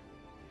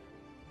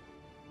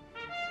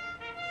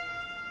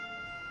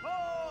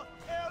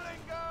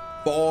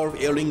 For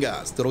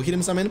Erlingas, the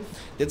Rohirrim summon,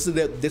 that's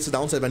the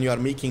downside when you are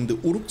making the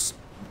Uruks,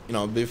 you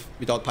know,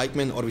 without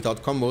pikemen or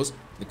without combos,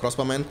 the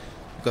crossbowmen,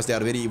 because they are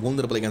very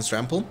vulnerable against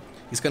trample.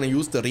 He's gonna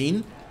use the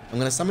rain. I'm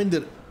gonna summon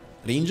the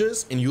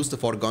rangers and use the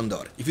for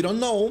Gondor. If you don't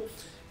know,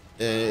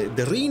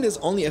 the rain is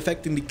only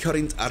affecting the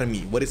current army,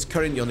 what is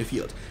currently on the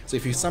field. So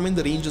if you summon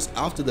the rangers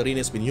after the rain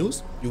has been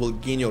used, you will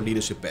gain your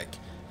leadership back.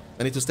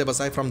 I need to step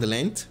aside from the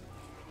land.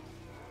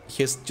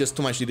 He has just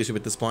too much leadership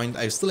at this point.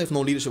 I still have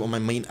no leadership on my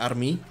main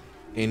army.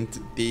 And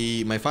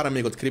my far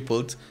army got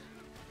crippled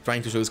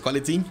trying to show his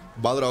quality.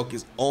 Balrog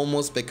is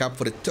almost back up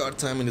for the 3rd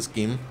time in this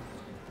game.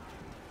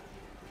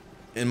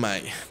 And my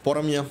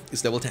Boromir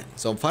is level 10.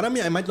 So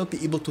Faramir, I might not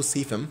be able to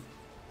save him.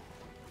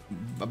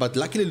 But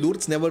luckily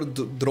Lourdes never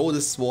draw the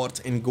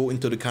sword and go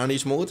into the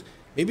Carnage mode.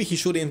 Maybe he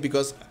shouldn't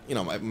because, you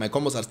know, my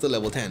combos are still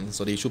level 10.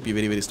 So they should be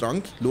very, very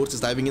strong. Lourdes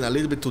is diving in a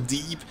little bit too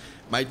deep.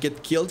 Might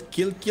get killed.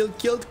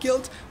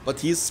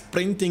 But he's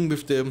sprinting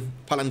with the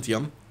Palantir.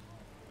 In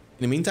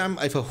the meantime,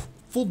 I have a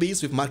full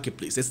base with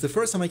Marketplace. It's the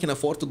first time I can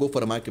afford to go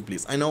for a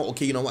Marketplace. I know,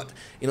 okay, you know what?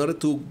 In order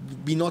to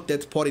be not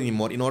that poor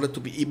anymore, in order to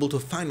be able to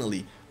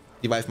finally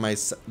revive my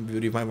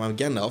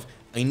Gandalf,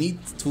 I need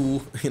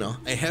to, you know,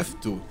 I have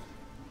to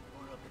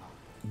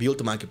build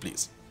the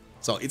Marketplace.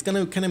 So it's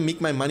gonna kind of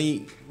make my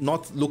money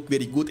not look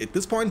very good at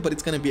this point, but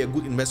it's gonna be a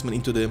good investment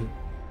into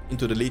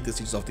the later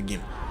stages of the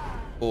game.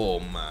 Oh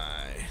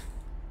my.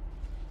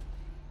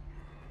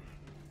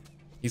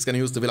 He's gonna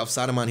use the Will of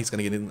Saruman, he's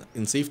gonna get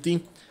in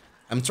safety.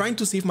 I'm trying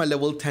to save my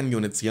level 10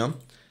 units here,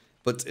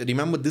 but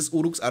remember these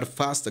Uruks are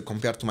faster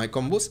compared to my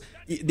combos.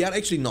 They are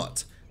actually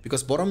not,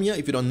 because Boromir,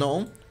 if you don't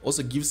know,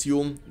 also gives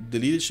you the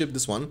leadership.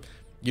 This one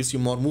gives you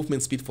more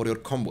movement speed for your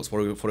combos,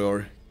 for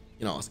your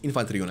you know,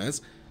 infantry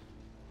units.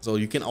 So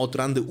you can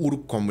outrun the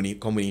Uruk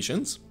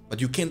combinations,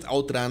 but you can't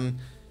outrun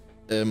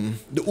the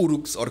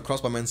Uruks or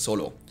crossbowmen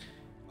solo.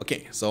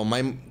 Okay, so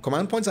my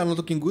command points are not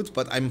looking good,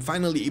 but I'm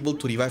finally able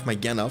to revive my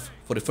Gandalf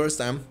for the first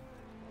time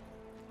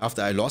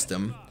after I lost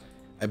them.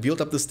 I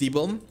built up the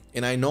stable,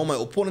 and I know my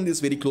opponent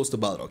is very close to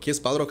Balrog. Here's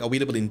Balrog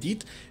available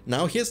indeed.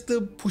 Now here's the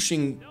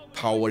pushing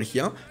power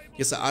here.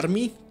 Here's the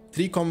army,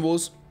 3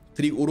 combos,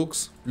 3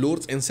 Uruks,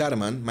 Lords, and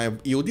Saruman. My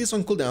EOD is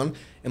on cooldown,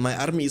 and my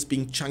army is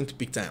being chunked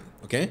big time,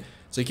 okay?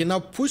 So you can now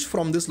push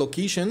from this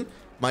location.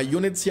 My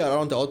units here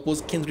around the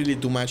outpost can't really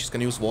do much. He's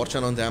gonna use War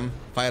Chant on them.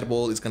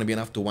 Fireball is gonna be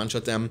enough to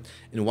one-shot them.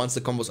 And once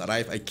the combos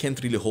arrive, I can't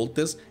really hold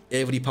this.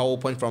 Every power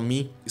point from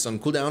me is on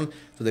cooldown,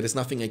 so there is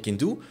nothing I can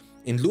do.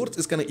 And Lourdes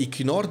is gonna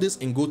ignore this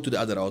and go to the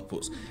other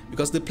outpost.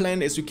 Because the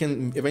plan, as you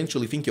can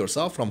eventually think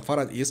yourself from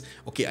Farad, is,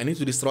 okay, I need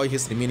to destroy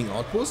his remaining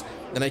outpost,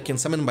 then I can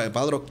summon my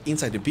Balrog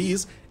inside the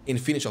base and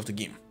finish off the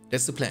game.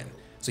 That's the plan.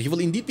 So he will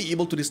indeed be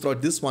able to destroy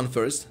this one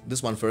first,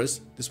 this one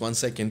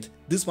second,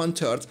 this one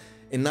third,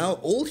 and now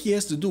all he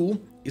has to do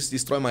is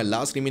destroy my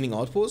last remaining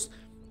outpost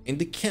in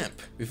the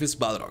camp with his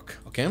Balrog,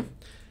 okay?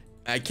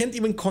 I can't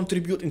even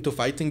contribute into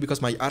fighting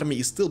because my army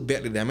is still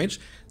badly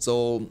damaged,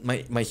 so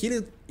my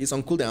hero is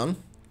on cooldown,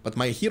 but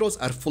my heroes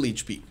are full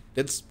HP.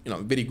 That's, you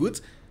know, very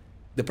good.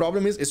 The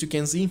problem is, as you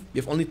can see,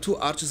 we have only 2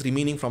 archers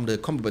remaining from the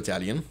combat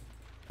battalion.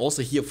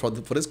 Also here for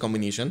this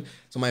combination,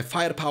 so my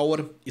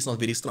firepower is not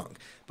very strong.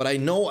 But I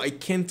know I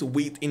can't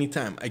wait any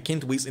time. I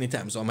can't waste any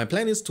time. So my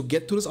plan is to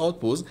get to this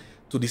outpost,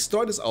 to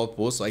destroy this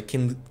outpost, so I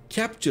can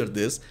capture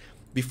this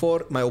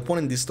before my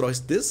opponent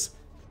destroys this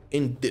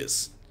and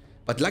this.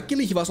 But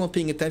luckily he was not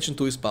paying attention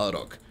to his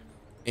Balrog,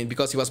 and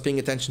because he was paying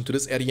attention to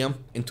this area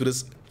and to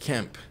this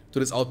camp, to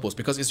this outpost.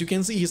 Because as you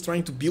can see, he's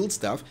trying to build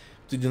stuff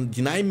to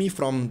deny me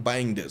from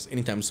buying this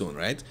anytime soon,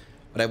 right?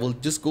 But I will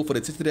just go for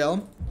the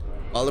Citadel.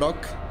 Balrog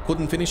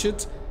couldn't finish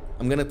it.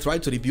 I'm gonna try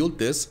to rebuild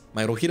this.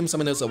 My Rohirrim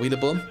summoner is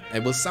available. I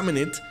will summon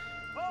it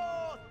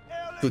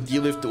to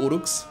deal with the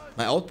Uruks.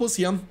 My outpost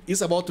here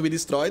is about to be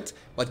destroyed.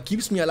 What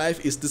keeps me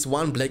alive is this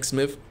one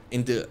blacksmith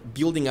in the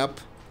building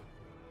up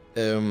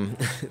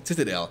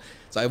Citadel.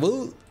 So I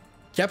will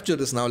capture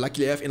this now.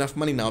 Luckily I have enough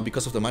money now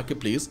because of the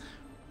marketplace.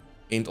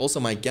 And also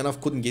my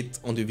Gandalf couldn't get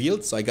on the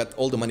field, so I got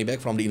all the money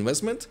back from the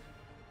investment.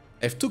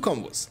 I have 2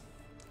 combos.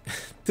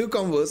 2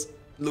 combos.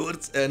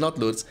 Lourdes, not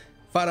Lourdes,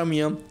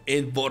 Faramir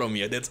and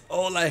Boromir. That's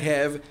all I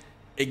have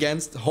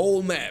against the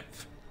whole map.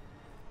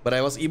 But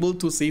I was able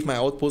to save my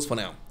outpost for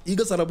now.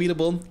 Eagles are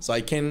available, so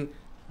I can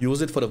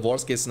use it for the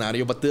worst case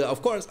scenario. But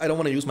of course, I don't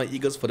want to use my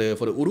Eagles for the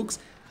Uruks.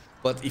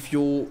 But if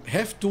you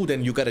have to,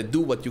 then you gotta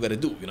do what you gotta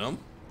do, you know?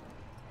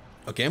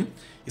 Okay,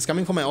 he's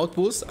coming for my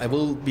outpost. I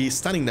will be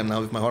stunning them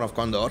now with my Horn of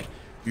Condor.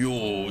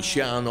 You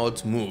shall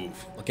not move.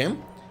 Okay,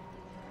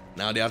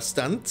 now they are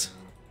stunned.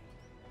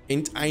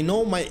 And I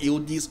know my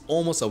AOD is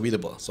almost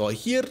available. So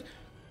here,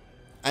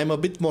 I'm a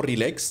bit more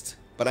relaxed.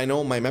 But I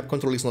know my map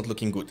control is not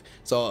looking good.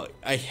 So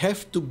I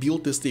have to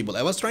build the stable.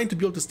 I was trying to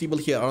build the stable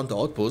here around the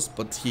outpost,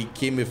 but he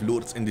came with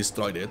Lourdes and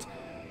destroyed it.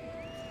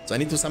 So I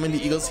need to summon the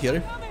eagles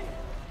here.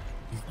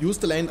 Use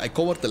the land, I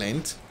covered the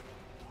land.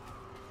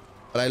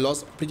 But I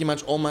lost pretty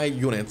much all my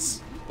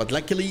units. But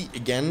luckily,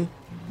 again,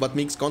 what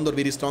makes Gondor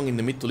very strong in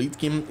the mid to late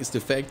game is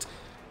the fact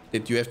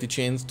that you have the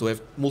chance to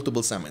have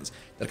multiple summons.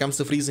 There comes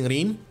the freezing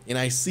rain, and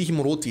I see him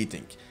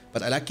rotating.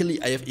 But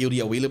luckily, I have AoD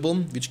available,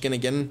 which can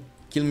again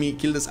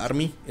kill this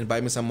army and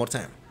buy me some more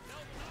time.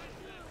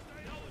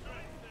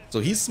 So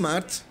he's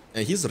smart,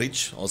 and he's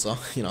rich also,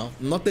 you know,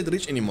 not that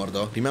rich anymore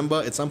though.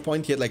 Remember, at some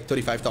point he had like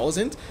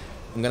 35,000.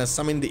 I'm gonna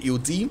summon the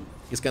AoD.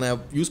 He's gonna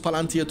use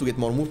Palantir to get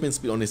more movement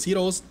speed on his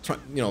heroes.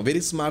 You know, very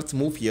smart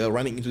move here,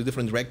 running into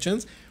different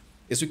directions.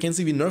 As you can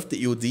see, we nerfed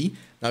the AoD.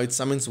 Now it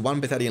summons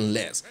 1 battalion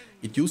less.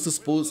 It used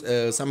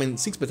to summon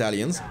 6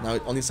 battalions. Now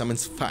it only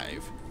summons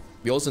 5.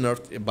 We also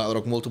nerfed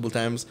Balrog multiple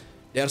times.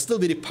 They are still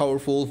very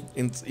powerful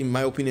and, in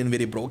my opinion,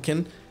 very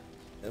broken.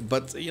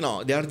 But, you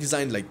know, they are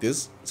designed like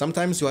this.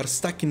 Sometimes you are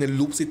stuck in a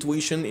loop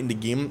situation in the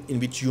game in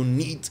which you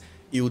need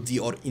AoD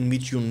or in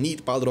which you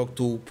need Balrog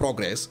to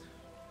progress.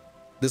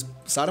 This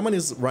Saruman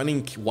is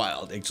running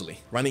wild, actually.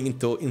 Running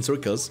in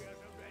circles.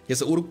 He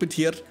has an Uruk pit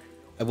here.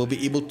 I will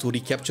be able to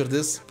recapture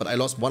this, but I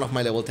lost one of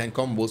my level 10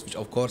 combos, which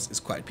of course is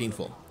quite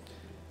painful.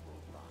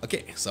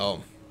 Okay,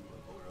 so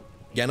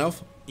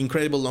Gandalf,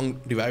 incredible long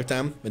revive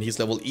time. When he's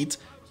level 8,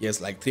 he has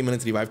like 3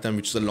 minutes revive time,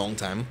 which is a long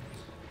time.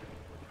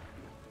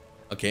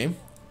 Okay,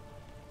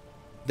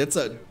 that's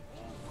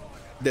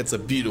a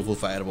beautiful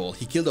fireball.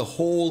 He killed a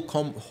whole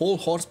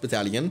horse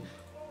battalion,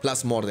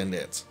 plus more than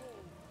that.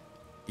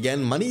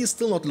 Again, money is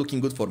still not looking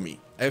good for me.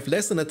 I have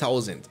less than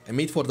 1,000. I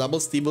made for double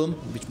stable,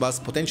 which was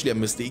potentially a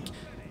mistake,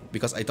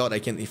 because I thought I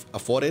can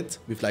afford it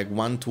with like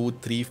 1, 2,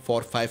 3,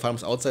 4, 5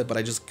 farms outside, but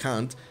I just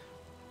can't.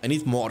 I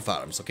need more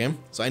farms, okay?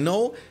 So I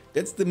know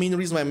that's the main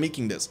reason why I'm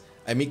making this.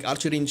 I make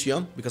archery range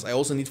here because I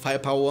also need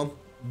firepower.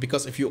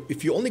 Because if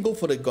you only go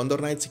for the Gondor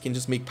Knights, you can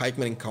just make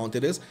pikemen and counter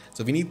this.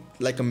 So we need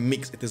like a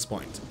mix at this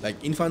point, like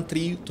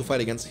infantry to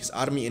fight against his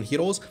army and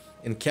heroes,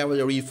 and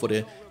cavalry for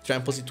the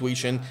trample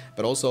situation,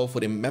 but also for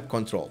the map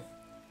control.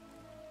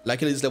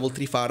 Luckily, this level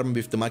 3 farm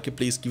with the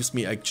marketplace gives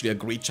me actually a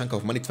great chunk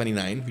of money,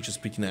 29, which is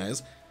pretty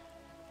nice.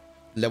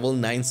 Level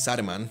 9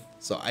 Saruman.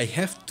 So I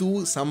have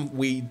to some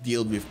way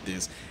deal with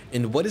this.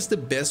 And what is the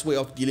best way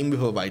of dealing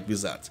with a white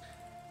wizard?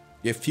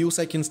 You have few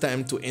seconds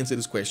time to answer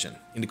this question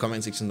in the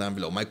comment section down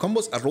below. My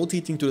combos are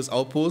rotating to this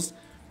outpost.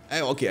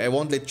 Okay, I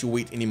won't let you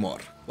wait anymore.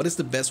 What is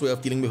the best way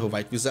of dealing with a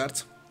white wizard?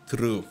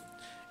 True.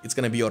 It's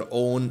gonna be your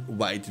own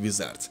white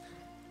wizard.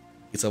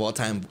 It's about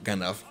time,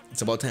 Gandalf.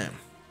 It's about time.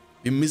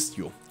 We missed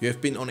you. You have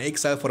been on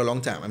exile for a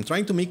long time. I'm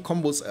trying to make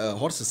combos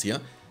horses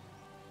here.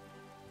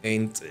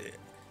 And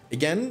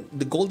again,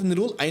 the golden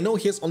rule, I know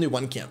he has only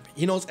one camp.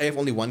 He knows I have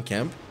only one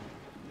camp.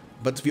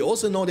 But we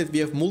also know that we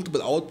have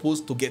multiple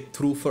outposts to get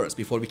through first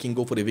before we can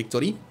go for the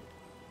victory.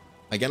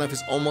 My Gandalf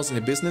is almost in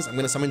the business. I'm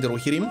going to summon the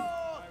Rohirrim.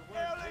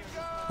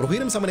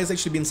 Rohirrim summon has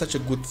actually been such a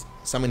good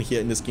summon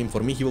here in this game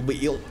for me. He will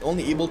be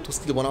only able to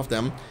steal one of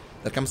them.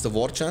 There comes the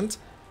War Chant.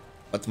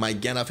 But my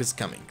Gandalf is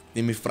coming.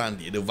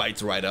 Nimifrandi, the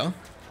White Rider.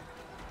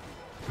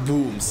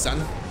 Boom,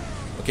 son.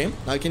 Okay,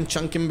 now I can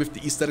chunk him with the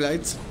Easter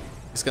Lights.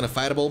 He's gonna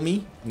fireball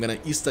me. I'm gonna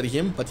Easter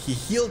him, but he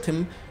healed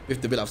him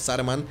with the Will of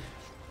Saruman.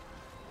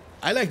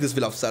 I like this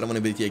Will of Saruman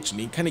ability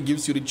actually. It kind of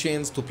gives you the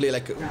chance to play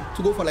like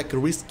to go for like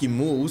risky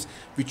moves,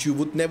 which you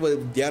would never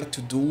dare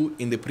to do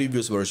in the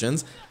previous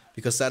versions,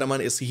 because Saruman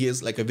he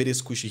is like a very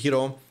squishy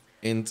hero,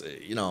 and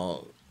you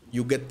know,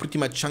 you get pretty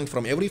much chunked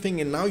from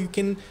everything, and now you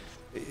can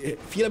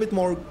feel a bit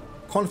more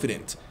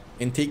confident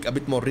and take a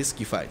bit more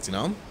risky fights. You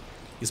know,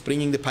 he's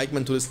bringing the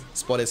pikemen to this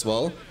spot as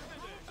well.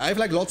 I have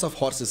like lots of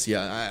horses here.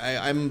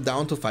 I'm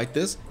down to fight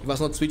this. He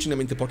was not switching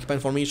them into porcupine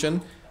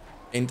formation,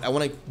 and I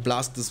want to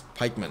blast this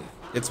pikeman.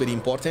 That's very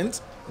important.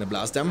 I'm gonna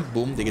blast them.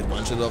 Boom, they get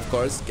one-shot of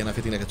course. Gandalf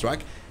hitting like a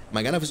truck.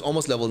 My Gandalf is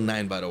almost level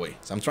 9 by the way.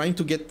 So I'm trying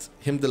to get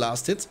him the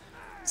last hit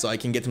so I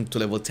can get him to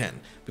level 10.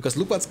 Because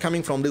look what's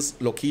coming from this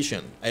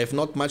location. I have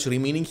not much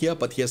remaining here,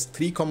 but he has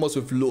 3 combos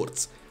with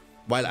lords.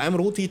 While I'm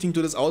rotating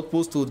to this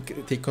outpost to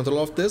take control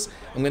of this,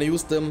 I'm gonna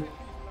use them,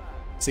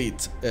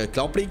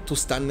 Cloud Break to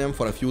stun them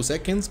for a few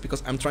seconds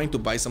because I'm trying to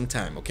buy some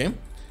time, okay?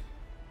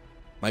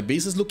 My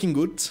base is looking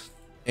good.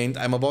 And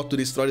I'm about to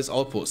destroy this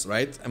outpost,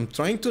 right? I'm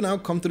trying to now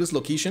come to this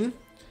location.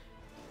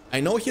 I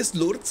know he has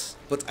lords,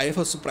 but I have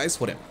a surprise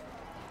for him.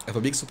 I have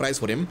a big surprise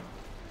for him.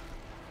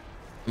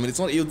 I mean, it's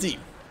not AoD.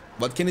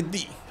 What can it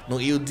be? No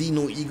AoD,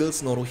 no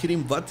eagles, no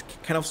Rohirrim. What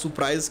kind of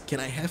surprise can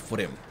I have for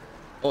him?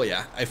 Oh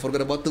yeah, I forgot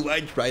about the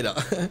White Rider.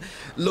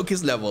 Look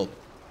his level.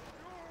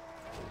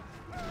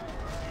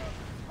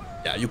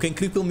 Yeah, you can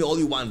cripple me all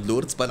you want,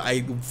 lords, but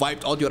I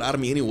wiped out your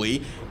army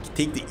anyway.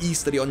 Take the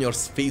E3 on your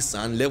face,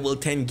 son. Level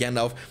 10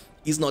 Gandalf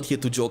is not here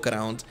to joke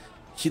around,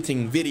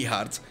 hitting very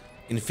hard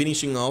and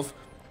finishing off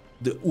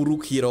the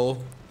Uruk hero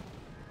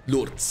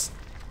lords.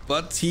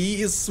 But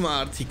he is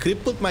smart. He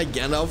crippled my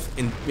Gandalf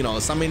and, you know,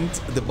 summoned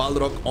the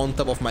Balrog on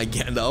top of my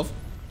Gandalf.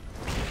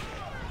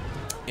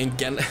 And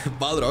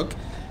Balrog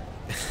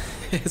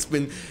has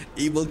been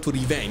able to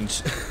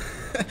revenge.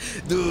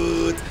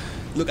 Dude,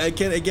 look, I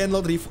can again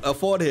not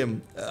afford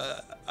him.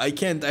 I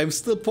can't. I'm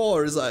still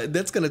poor. So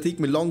that's gonna take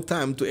me a long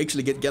time to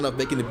actually get Gandalf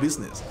back in the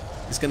business.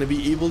 He's gonna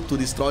be able to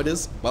destroy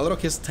this.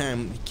 Balrog has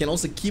time. He can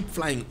also keep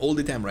flying all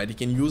the time, right? He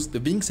can use the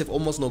wings have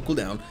almost no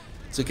cooldown,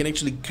 so you can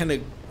actually kind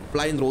of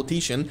fly in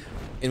rotation.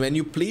 And when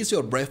you place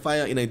your breath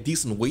fire in a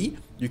decent way,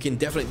 you can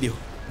definitely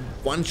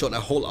one-shot a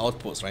whole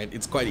outpost, right?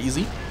 It's quite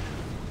easy.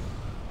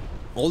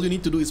 All you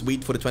need to do is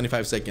wait for the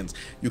 25 seconds.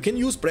 You can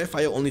use breath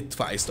fire only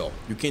twice though.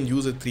 You can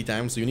use it 3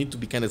 times, so you need to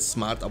be kind of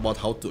smart about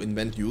how to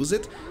use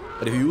it.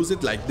 But if you use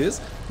it like this,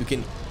 you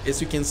can,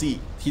 as you can see,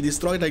 he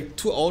destroyed like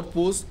 2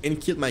 outposts and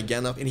killed my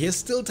Gandalf, and he has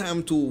still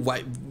time to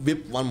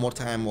whip one more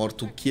time or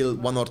to kill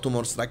 1 or 2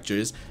 more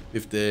structures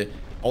with the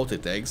auto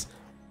attacks.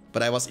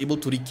 But I was able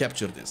to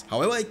recapture this.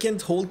 However, I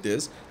can't hold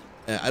this.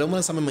 I don't want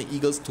to summon my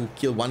eagles to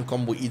kill 1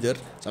 combo either,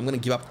 so I'm gonna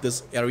give up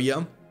this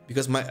area.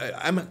 Because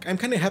I'm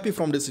kind of happy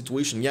from this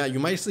situation. Yeah, you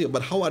might say,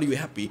 but how are you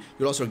happy?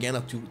 You lost your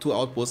Gandalf to 2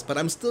 outposts, but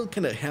I'm still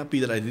kind of happy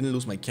that I didn't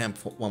lose my camp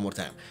for 1 more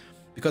time.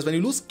 Because when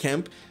you lose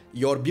camp,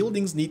 your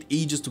buildings need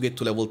ages to get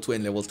to level 2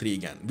 and level 3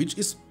 again, which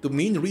is the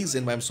main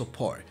reason why I'm so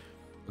poor.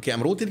 Okay,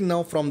 I'm rotating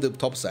now from the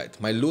top side.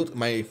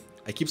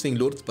 I keep saying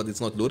lords, but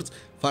it's not lords.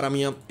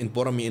 Faramir and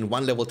Boromir in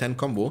 1 level 10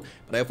 combo,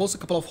 but I have also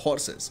a couple of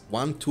horses.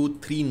 1, 2,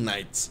 3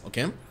 knights.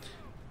 Okay,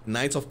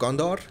 Knights of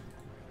Gondor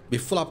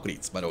with full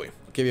upgrades, by the way.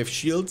 Okay, we have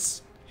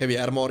shields, heavy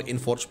armor in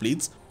Forge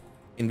Blades,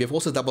 and we have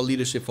also double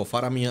leadership for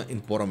Faramir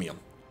and Boromir.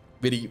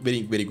 Very,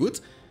 very, very good.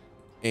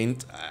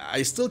 And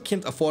I still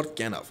can't afford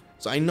Gandalf.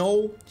 So I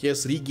know he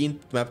has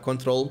regained map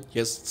control, he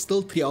has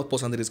still 3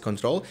 outposts under his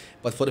control,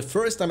 but for the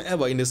first time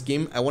ever in this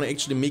game, I want to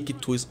actually make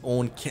it to his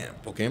own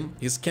camp, okay?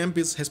 His camp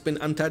has been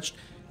untouched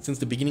since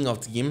the beginning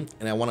of the game,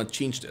 and I want to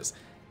change this.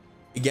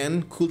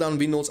 Again, cooldown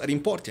windows are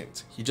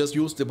important. He just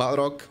used the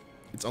Balrog,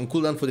 it's on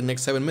cooldown for the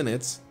next 7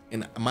 minutes,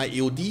 and my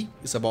AOD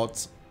is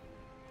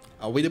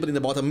available in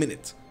about a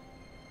minute.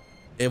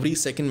 Every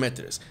second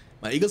matters.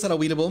 My eagles are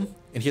available,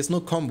 and he has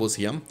no combos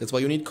here. That's why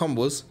you need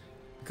combos,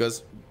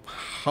 because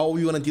how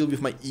you wanna deal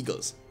with my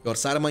eagles? Your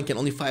Saruman can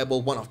only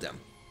fireball 1 of them,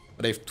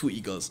 but I have 2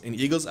 eagles, and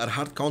eagles are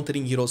hard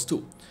countering heroes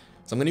too.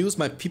 So I'm gonna use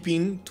my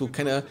Pippin to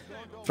kind of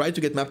try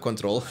to get map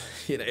control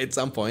at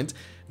some point.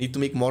 Need to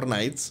make more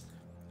knights,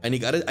 and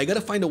I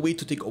gotta find a way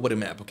to take over the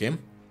map. Okay,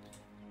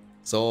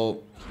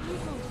 so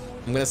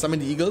I'm gonna summon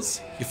the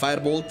eagles. He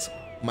fireballed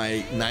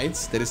my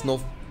knights. There is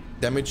no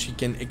damage he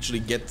can actually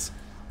get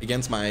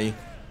against my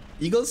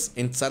eagles,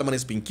 and Saruman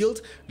is being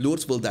killed.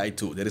 Lords will die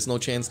too. There is no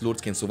chance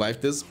Lords can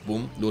survive this.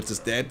 Boom, Lords is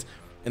dead.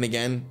 And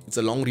again, it's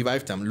a long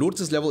revive time.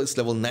 Lords' level is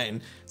level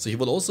 9, so he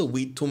will also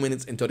wait 2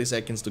 minutes and 30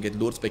 seconds to get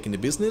Lords back in the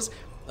business.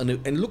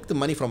 And look, the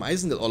money from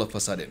Isengard all of a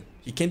sudden.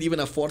 He can't even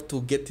afford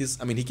to get his,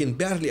 he can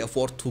barely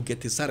afford to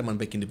get his Saruman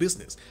back in the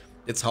business.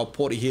 That's how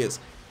poor he is.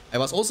 I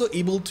was also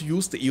able to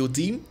use the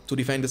AOD to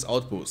defend this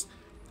outpost.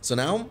 So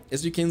now,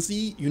 as you can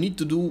see, you need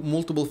to do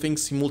multiple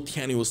things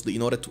simultaneously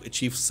in order to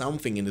achieve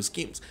something in these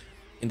games.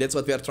 And that's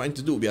what we are trying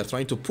to do. We are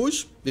trying to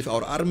push with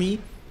our army,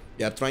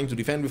 we are trying to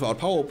defend with our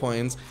power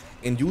points,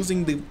 and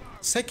using the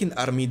second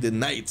army, the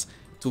knights,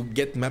 to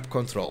get map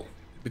control.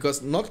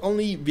 Because not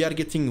only we are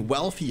getting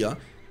wealthier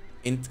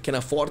and can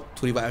afford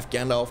to revive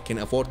Gandalf, can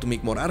afford to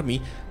make more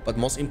army, but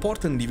most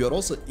importantly, we are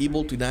also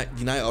able to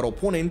deny our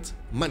opponent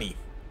money.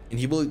 And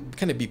he will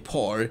kind of be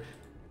poor.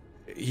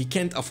 He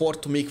can't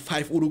afford to make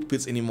 5 Uruk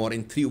pits anymore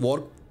and 3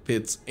 war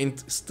pits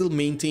and still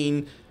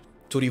maintain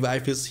to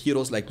revive his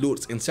heroes like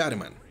Lords and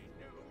Saruman.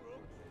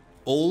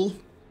 All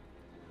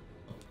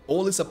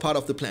is a part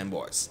of the plan,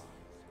 boys.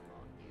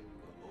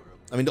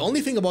 The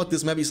only thing about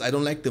this map is I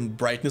don't like the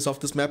brightness of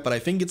this map, but I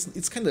think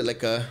it's kind of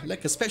like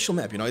a special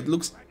map, you know. It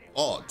looks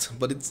odd,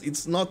 but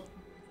it's not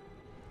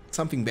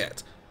something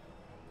bad.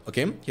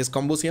 Okay, he has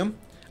combos here.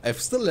 I have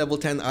still level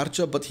 10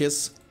 archer, but he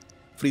has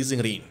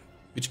freezing rain,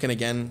 which can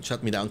again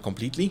shut me down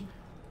completely.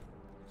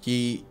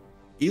 He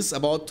is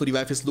about to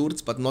revive his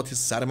Lords, but not his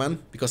Saruman,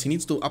 because he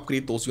needs to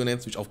upgrade those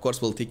units, which of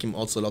course will take him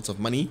also lots of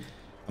money.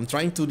 I'm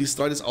trying to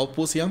destroy this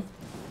outpost here,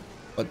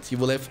 but he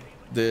will have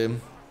the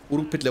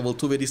Uruk pit level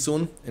 2 very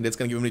soon, and that's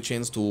gonna give him a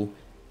chance to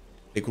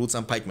recruit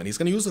some pikemen. He's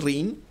gonna use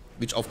rain,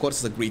 which of course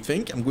is a great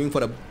thing. I'm going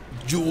for a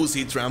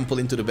juicy trample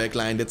into the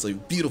backline. That's a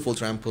beautiful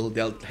trample,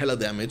 dealt hella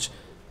damage.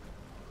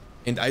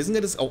 And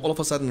Isengard is all of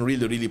a sudden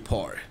really, really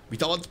poor,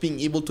 without being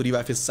able to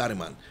revive his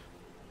Saruman.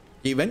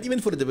 He went even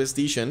for the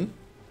devastation,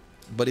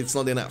 but it's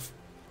not enough.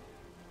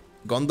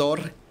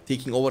 Gondor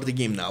taking over the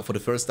game now for the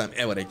first time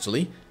ever,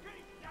 actually.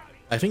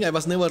 I think I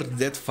was never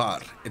that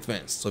far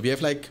advanced. So we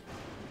have like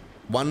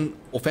 1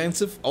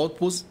 offensive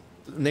outpost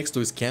next to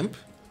his camp.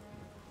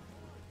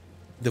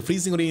 The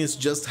freezing rain is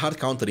just hard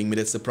countering me,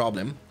 that's the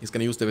problem. He's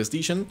gonna use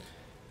devastation,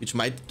 which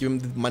might give him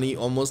the money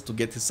almost to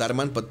get his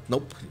Saruman, but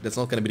nope, that's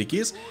not gonna be the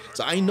case.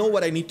 So I know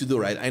what I need to do,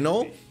 right? I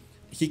know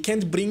he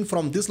can't bring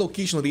from this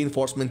location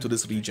reinforcement to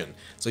this region.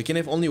 So he can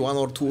have only 1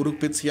 or 2 Uruk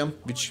pits here,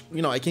 which,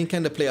 you know, I can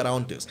kind of play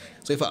around this.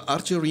 So if I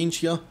archer range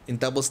here and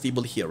double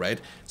stable here, right?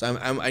 So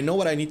I know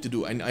what I need to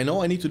do. I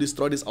know I need to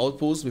destroy this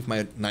outpost with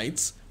my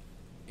knights,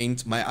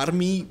 and my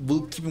army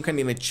will keep him kind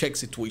of in a check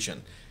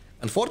situation.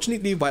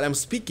 Unfortunately, while I'm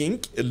speaking,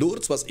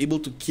 lotr was able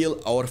to kill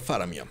our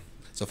Faramir.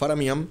 So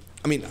Faramir,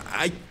 I mean,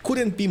 I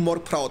couldn't be more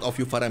proud of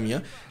you,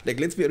 Faramir. Like,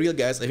 let's be real,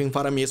 guys. I think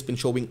Faramir has been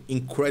showing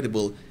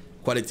incredible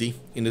quality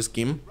in this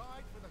game.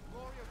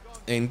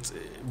 And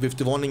with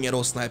the warning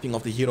arrow sniping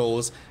of the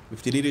heroes,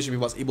 with the leadership he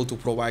was able to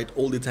provide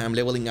all the time,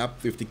 leveling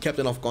up with the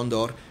Captain of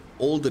Gondor,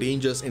 all the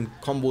ranges and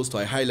combos to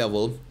a high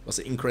level, was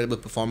an incredible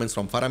performance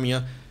from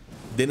Faramir.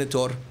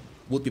 Denethor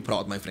would be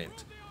proud, my friend.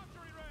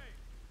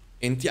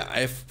 And yeah, I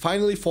have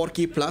finally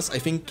 4K plus. I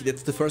think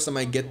that's the first time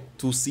I get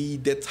to see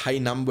that high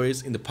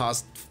numbers in the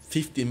past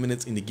 15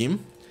 minutes in the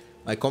game.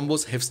 My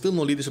combos have still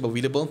no leadership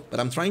available, but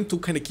I'm trying to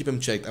kind of keep him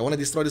checked. I want to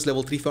destroy this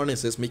level 3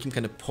 furnaces, make him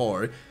kind of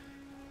poor.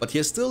 But he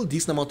has still a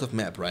decent amount of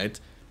map, right?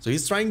 So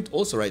he's trying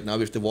also right now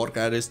with the War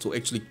Riders to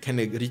actually kind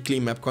of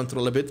reclaim map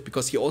control a bit,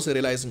 because he also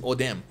realizing, oh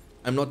damn,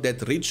 I'm not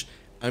that rich,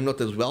 I'm not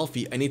that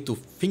wealthy, I need to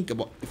think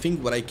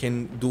what I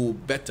can do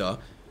better.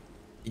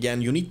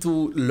 Again, you need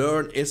to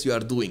learn as you are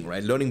doing,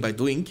 right? Learning by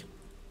doing.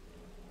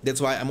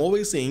 That's why I'm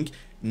always saying,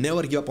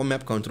 never give up on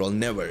map control,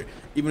 never.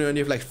 Even when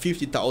you have like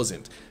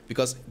 50,000.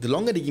 Because the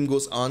longer the game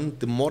goes on,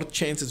 the more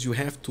chances you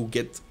have to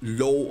get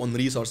low on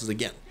resources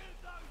again.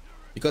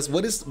 Because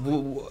what is,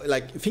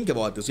 like, think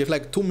about this. You have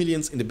like 2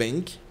 million in the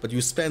bank, but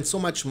you spend so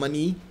much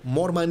money,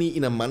 more money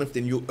in a month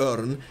than you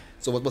earn.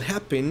 So what will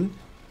happen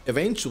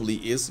eventually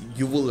is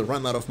you will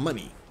run out of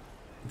money.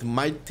 It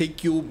might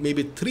take you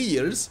maybe 3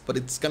 years, but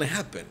it's gonna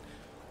happen.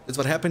 That's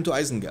what happened to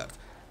Isengard.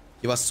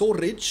 He was so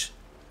rich,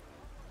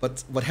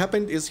 but what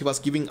happened is he was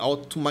giving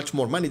out too much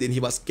more money than he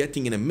was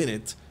getting in a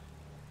minute.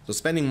 So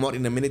spending more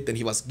in a minute than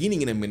he was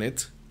gaining in a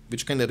minute,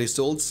 which kind of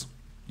results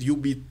you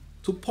be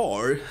too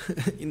poor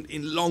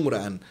in long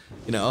run,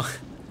 you know.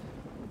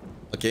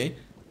 Okay,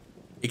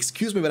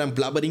 excuse me when I'm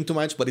blubbering too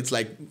much, but it's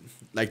like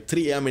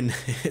 3 AM in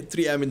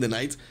 3 AM in the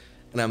night,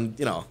 and I'm,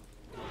 you know,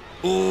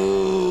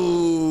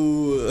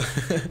 ooh.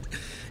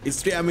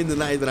 It's 3 AM in the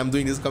night when I'm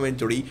doing this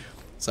commentary.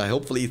 So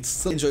hopefully it's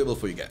still enjoyable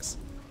for you guys.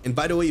 And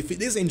by the way, if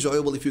it is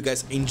enjoyable, if you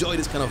guys enjoy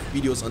this kind of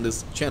videos on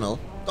this channel,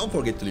 don't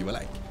forget to leave a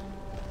like.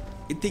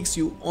 It takes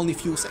you only a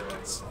few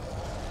seconds,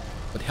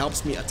 but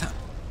helps me a ton.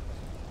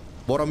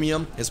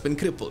 Boromir has been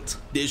crippled.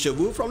 Deja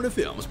vu from the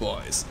films,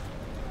 boys.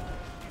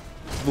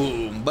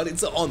 Boom, but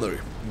it's an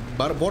honor.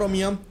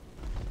 Boromir,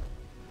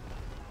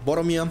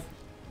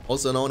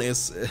 also known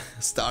as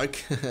Stark,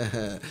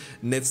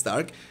 Ned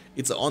Stark,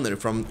 it's an honor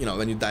from, you know,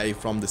 when you die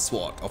from the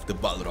sword of the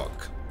Balrog.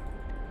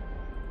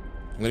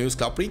 I'm gonna use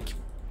Cloudbreak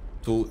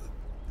to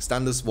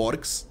stun this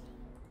works.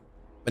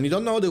 When you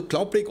don't know, the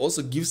Cloudbreak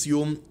also gives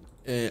you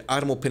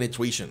armor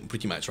penetration,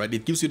 pretty much, right?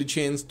 It gives you the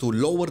chance to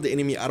lower the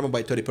enemy armor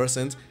by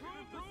 30%,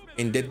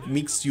 and that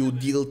makes you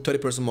deal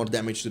 30% more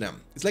damage to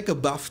them. It's like a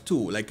buff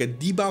too, like a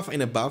debuff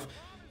and a buff,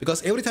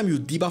 because every time you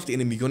debuff the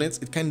enemy units,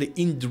 it kind of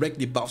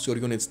indirectly buffs your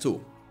units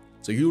too.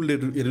 So you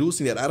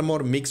reducing their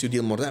armor makes you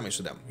deal more damage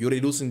to them. You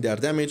reducing their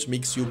damage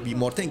makes you be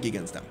more tanky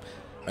against them,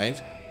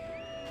 right?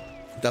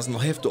 It doesn't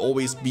have to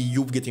always be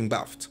you getting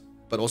buffed,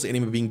 but also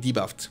enemy being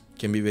debuffed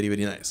can be very,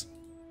 very nice.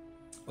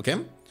 Okay,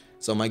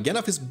 so my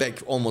Gandalf is back,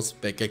 almost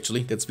back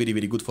actually. That's very,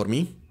 very good for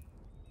me.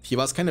 He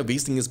was kind of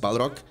wasting his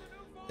Balrog,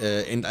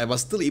 and I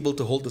was still able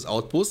to hold this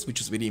outpost,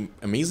 which is very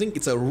amazing.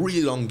 It's a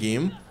really long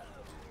game,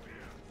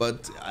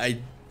 but I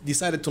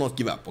decided to not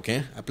give up,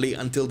 okay? I play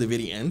until the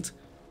very end.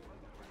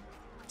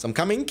 So I'm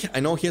coming. I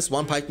know he has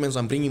one pikeman, so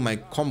I'm bringing my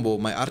combo,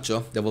 my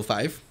archer, level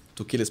 5,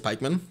 to kill his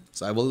pikeman.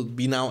 So I will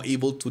be now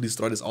able to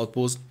destroy this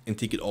outpost and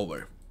take it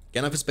over.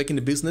 Gandalf is back in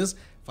the business.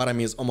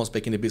 Faramir is almost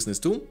back in the business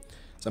too.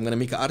 So I'm gonna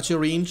make an archer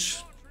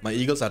range. My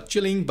eagles are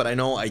chilling, but I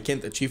know I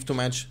can't achieve too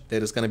much.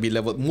 There is gonna be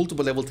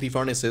multiple level 3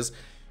 furnaces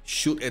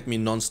shoot at me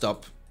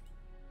non-stop.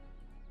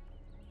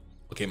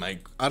 Okay,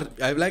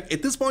 I like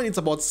at this point it's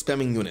about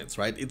spamming units,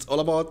 right? It's all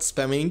about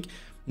spamming,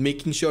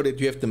 making sure that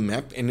you have the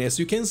map. And as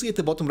you can see at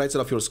the bottom right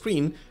side of your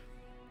screen,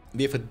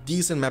 we have a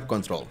decent map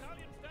control.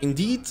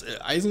 Indeed,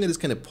 Isengard is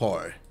kind of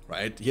poor,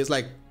 right? He has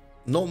like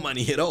no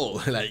money at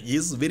all. Like,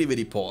 he's very,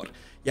 very poor.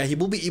 Yeah, he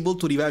will be able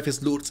to revive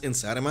his lords in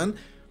Saruman,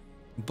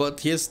 but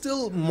he has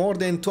still more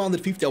than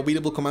 250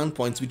 available command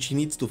points which he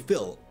needs to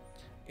fill,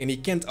 and he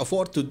can't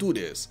afford to do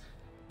this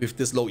with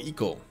this low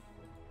eco.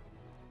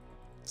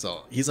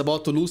 So he's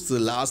about to lose the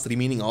last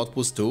remaining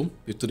outpost too,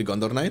 to the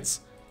Gondor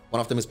Knights.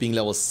 One of them is being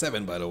level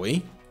 7, by the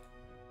way,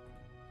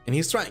 and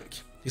he's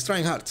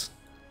trying hard.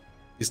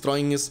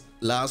 Destroying his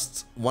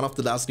one of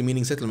the last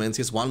remaining settlements.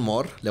 He has one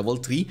more, level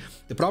 3.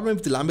 The problem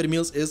with the lumber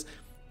mills is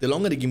the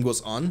longer the game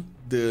goes on,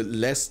 the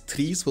less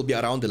trees will be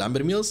around the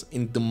lumber mills,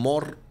 and the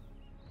more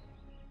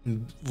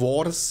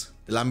wars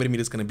the lumber mill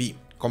is gonna be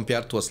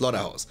compared to a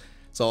slaughterhouse.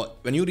 So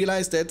when you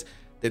realize that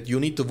you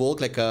need to walk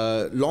like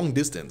a long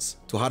distance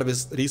to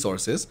harvest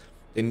resources,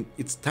 then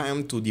it's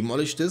time to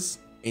demolish this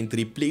and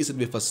replace it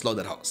with a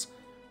slaughterhouse.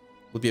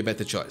 Would be a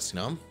better choice, you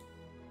know?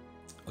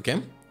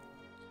 Okay.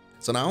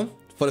 So now,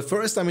 for the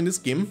first time in this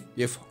game,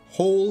 we have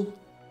whole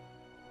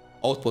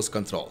outpost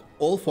control.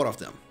 All 4 of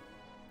them.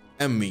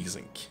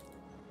 Amazing.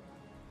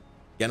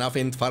 Gandalf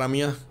and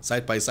Faramir,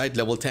 side by side,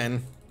 level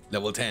 10,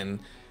 level 10.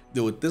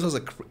 Dude, this was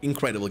an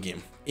incredible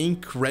game.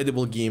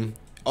 Incredible game.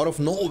 Out of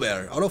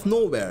nowhere. Out of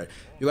nowhere.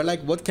 We were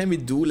like, what can we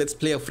do? Let's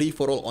play a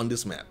free-for-all on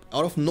this map.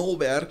 Out of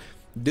nowhere,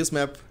 this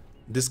map,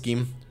 this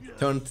game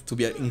turned to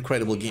be an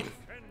incredible game.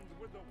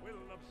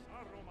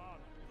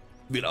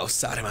 Will of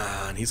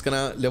Saruman. He's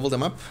gonna level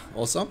them up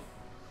also.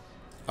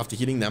 After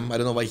healing them. I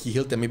don't know why he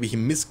healed them. Maybe he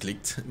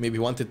misclicked. Maybe he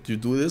wanted to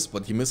do this,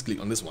 but he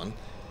misclicked on this one.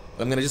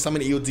 But I'm gonna just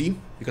summon AOD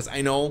because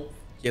I know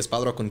he has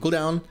Balrog on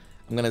cooldown.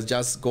 I'm gonna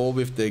just go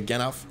with the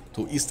Gandalf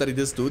to E-study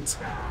this dude.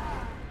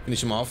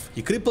 Finish him off.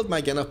 He crippled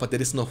my Gandalf, but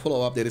there is no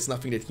follow-up. There is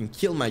nothing that can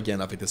kill my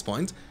Gandalf at this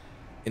point.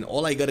 And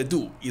all I gotta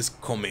do is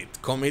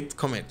commit, commit,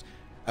 commit.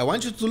 I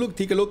want you to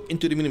take a look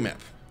into the minimap,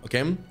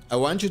 okay? I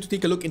want you to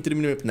take a look into the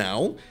minimap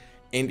now.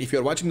 And if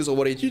you're watching this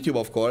over at YouTube,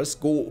 of course,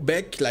 go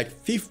back like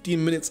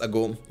 15 minutes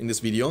ago in this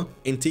video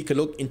and take a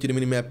look into the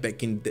minimap back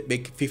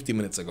 15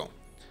 minutes ago.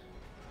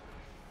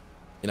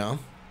 You know?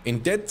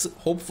 And that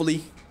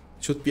hopefully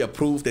should be a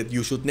proof that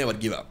you should never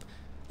give up.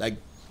 Like,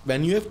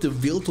 when you have the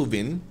will to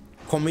win,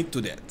 commit to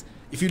that.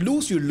 If you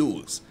lose, you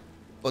lose.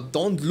 But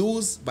don't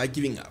lose by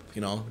giving up, you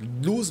know?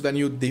 Lose when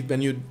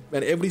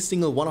every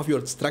single one of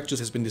your structures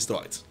has been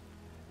destroyed.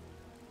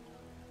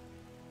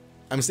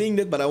 I'm saying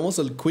that, but I'm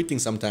also quitting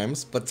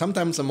sometimes. But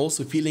sometimes I'm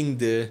also feeling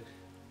the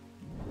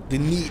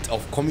need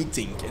of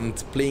committing and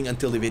playing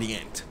until the very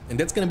end. And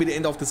that's gonna be the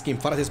end of this game.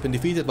 Farad has been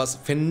defeated. It was a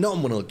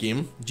phenomenal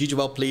game. GG,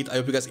 well played. I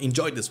hope you guys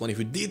enjoyed this one. If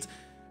you did,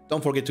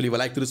 don't forget to leave a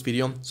like to this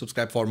video.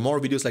 Subscribe for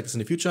more videos like this in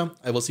the future.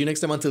 I will see you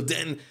next time. Until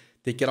then,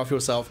 take care of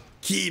yourself.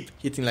 Keep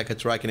hitting like a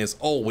truck. And as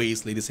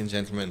always, ladies and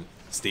gentlemen,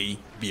 stay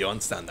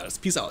beyond standards.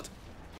 Peace out.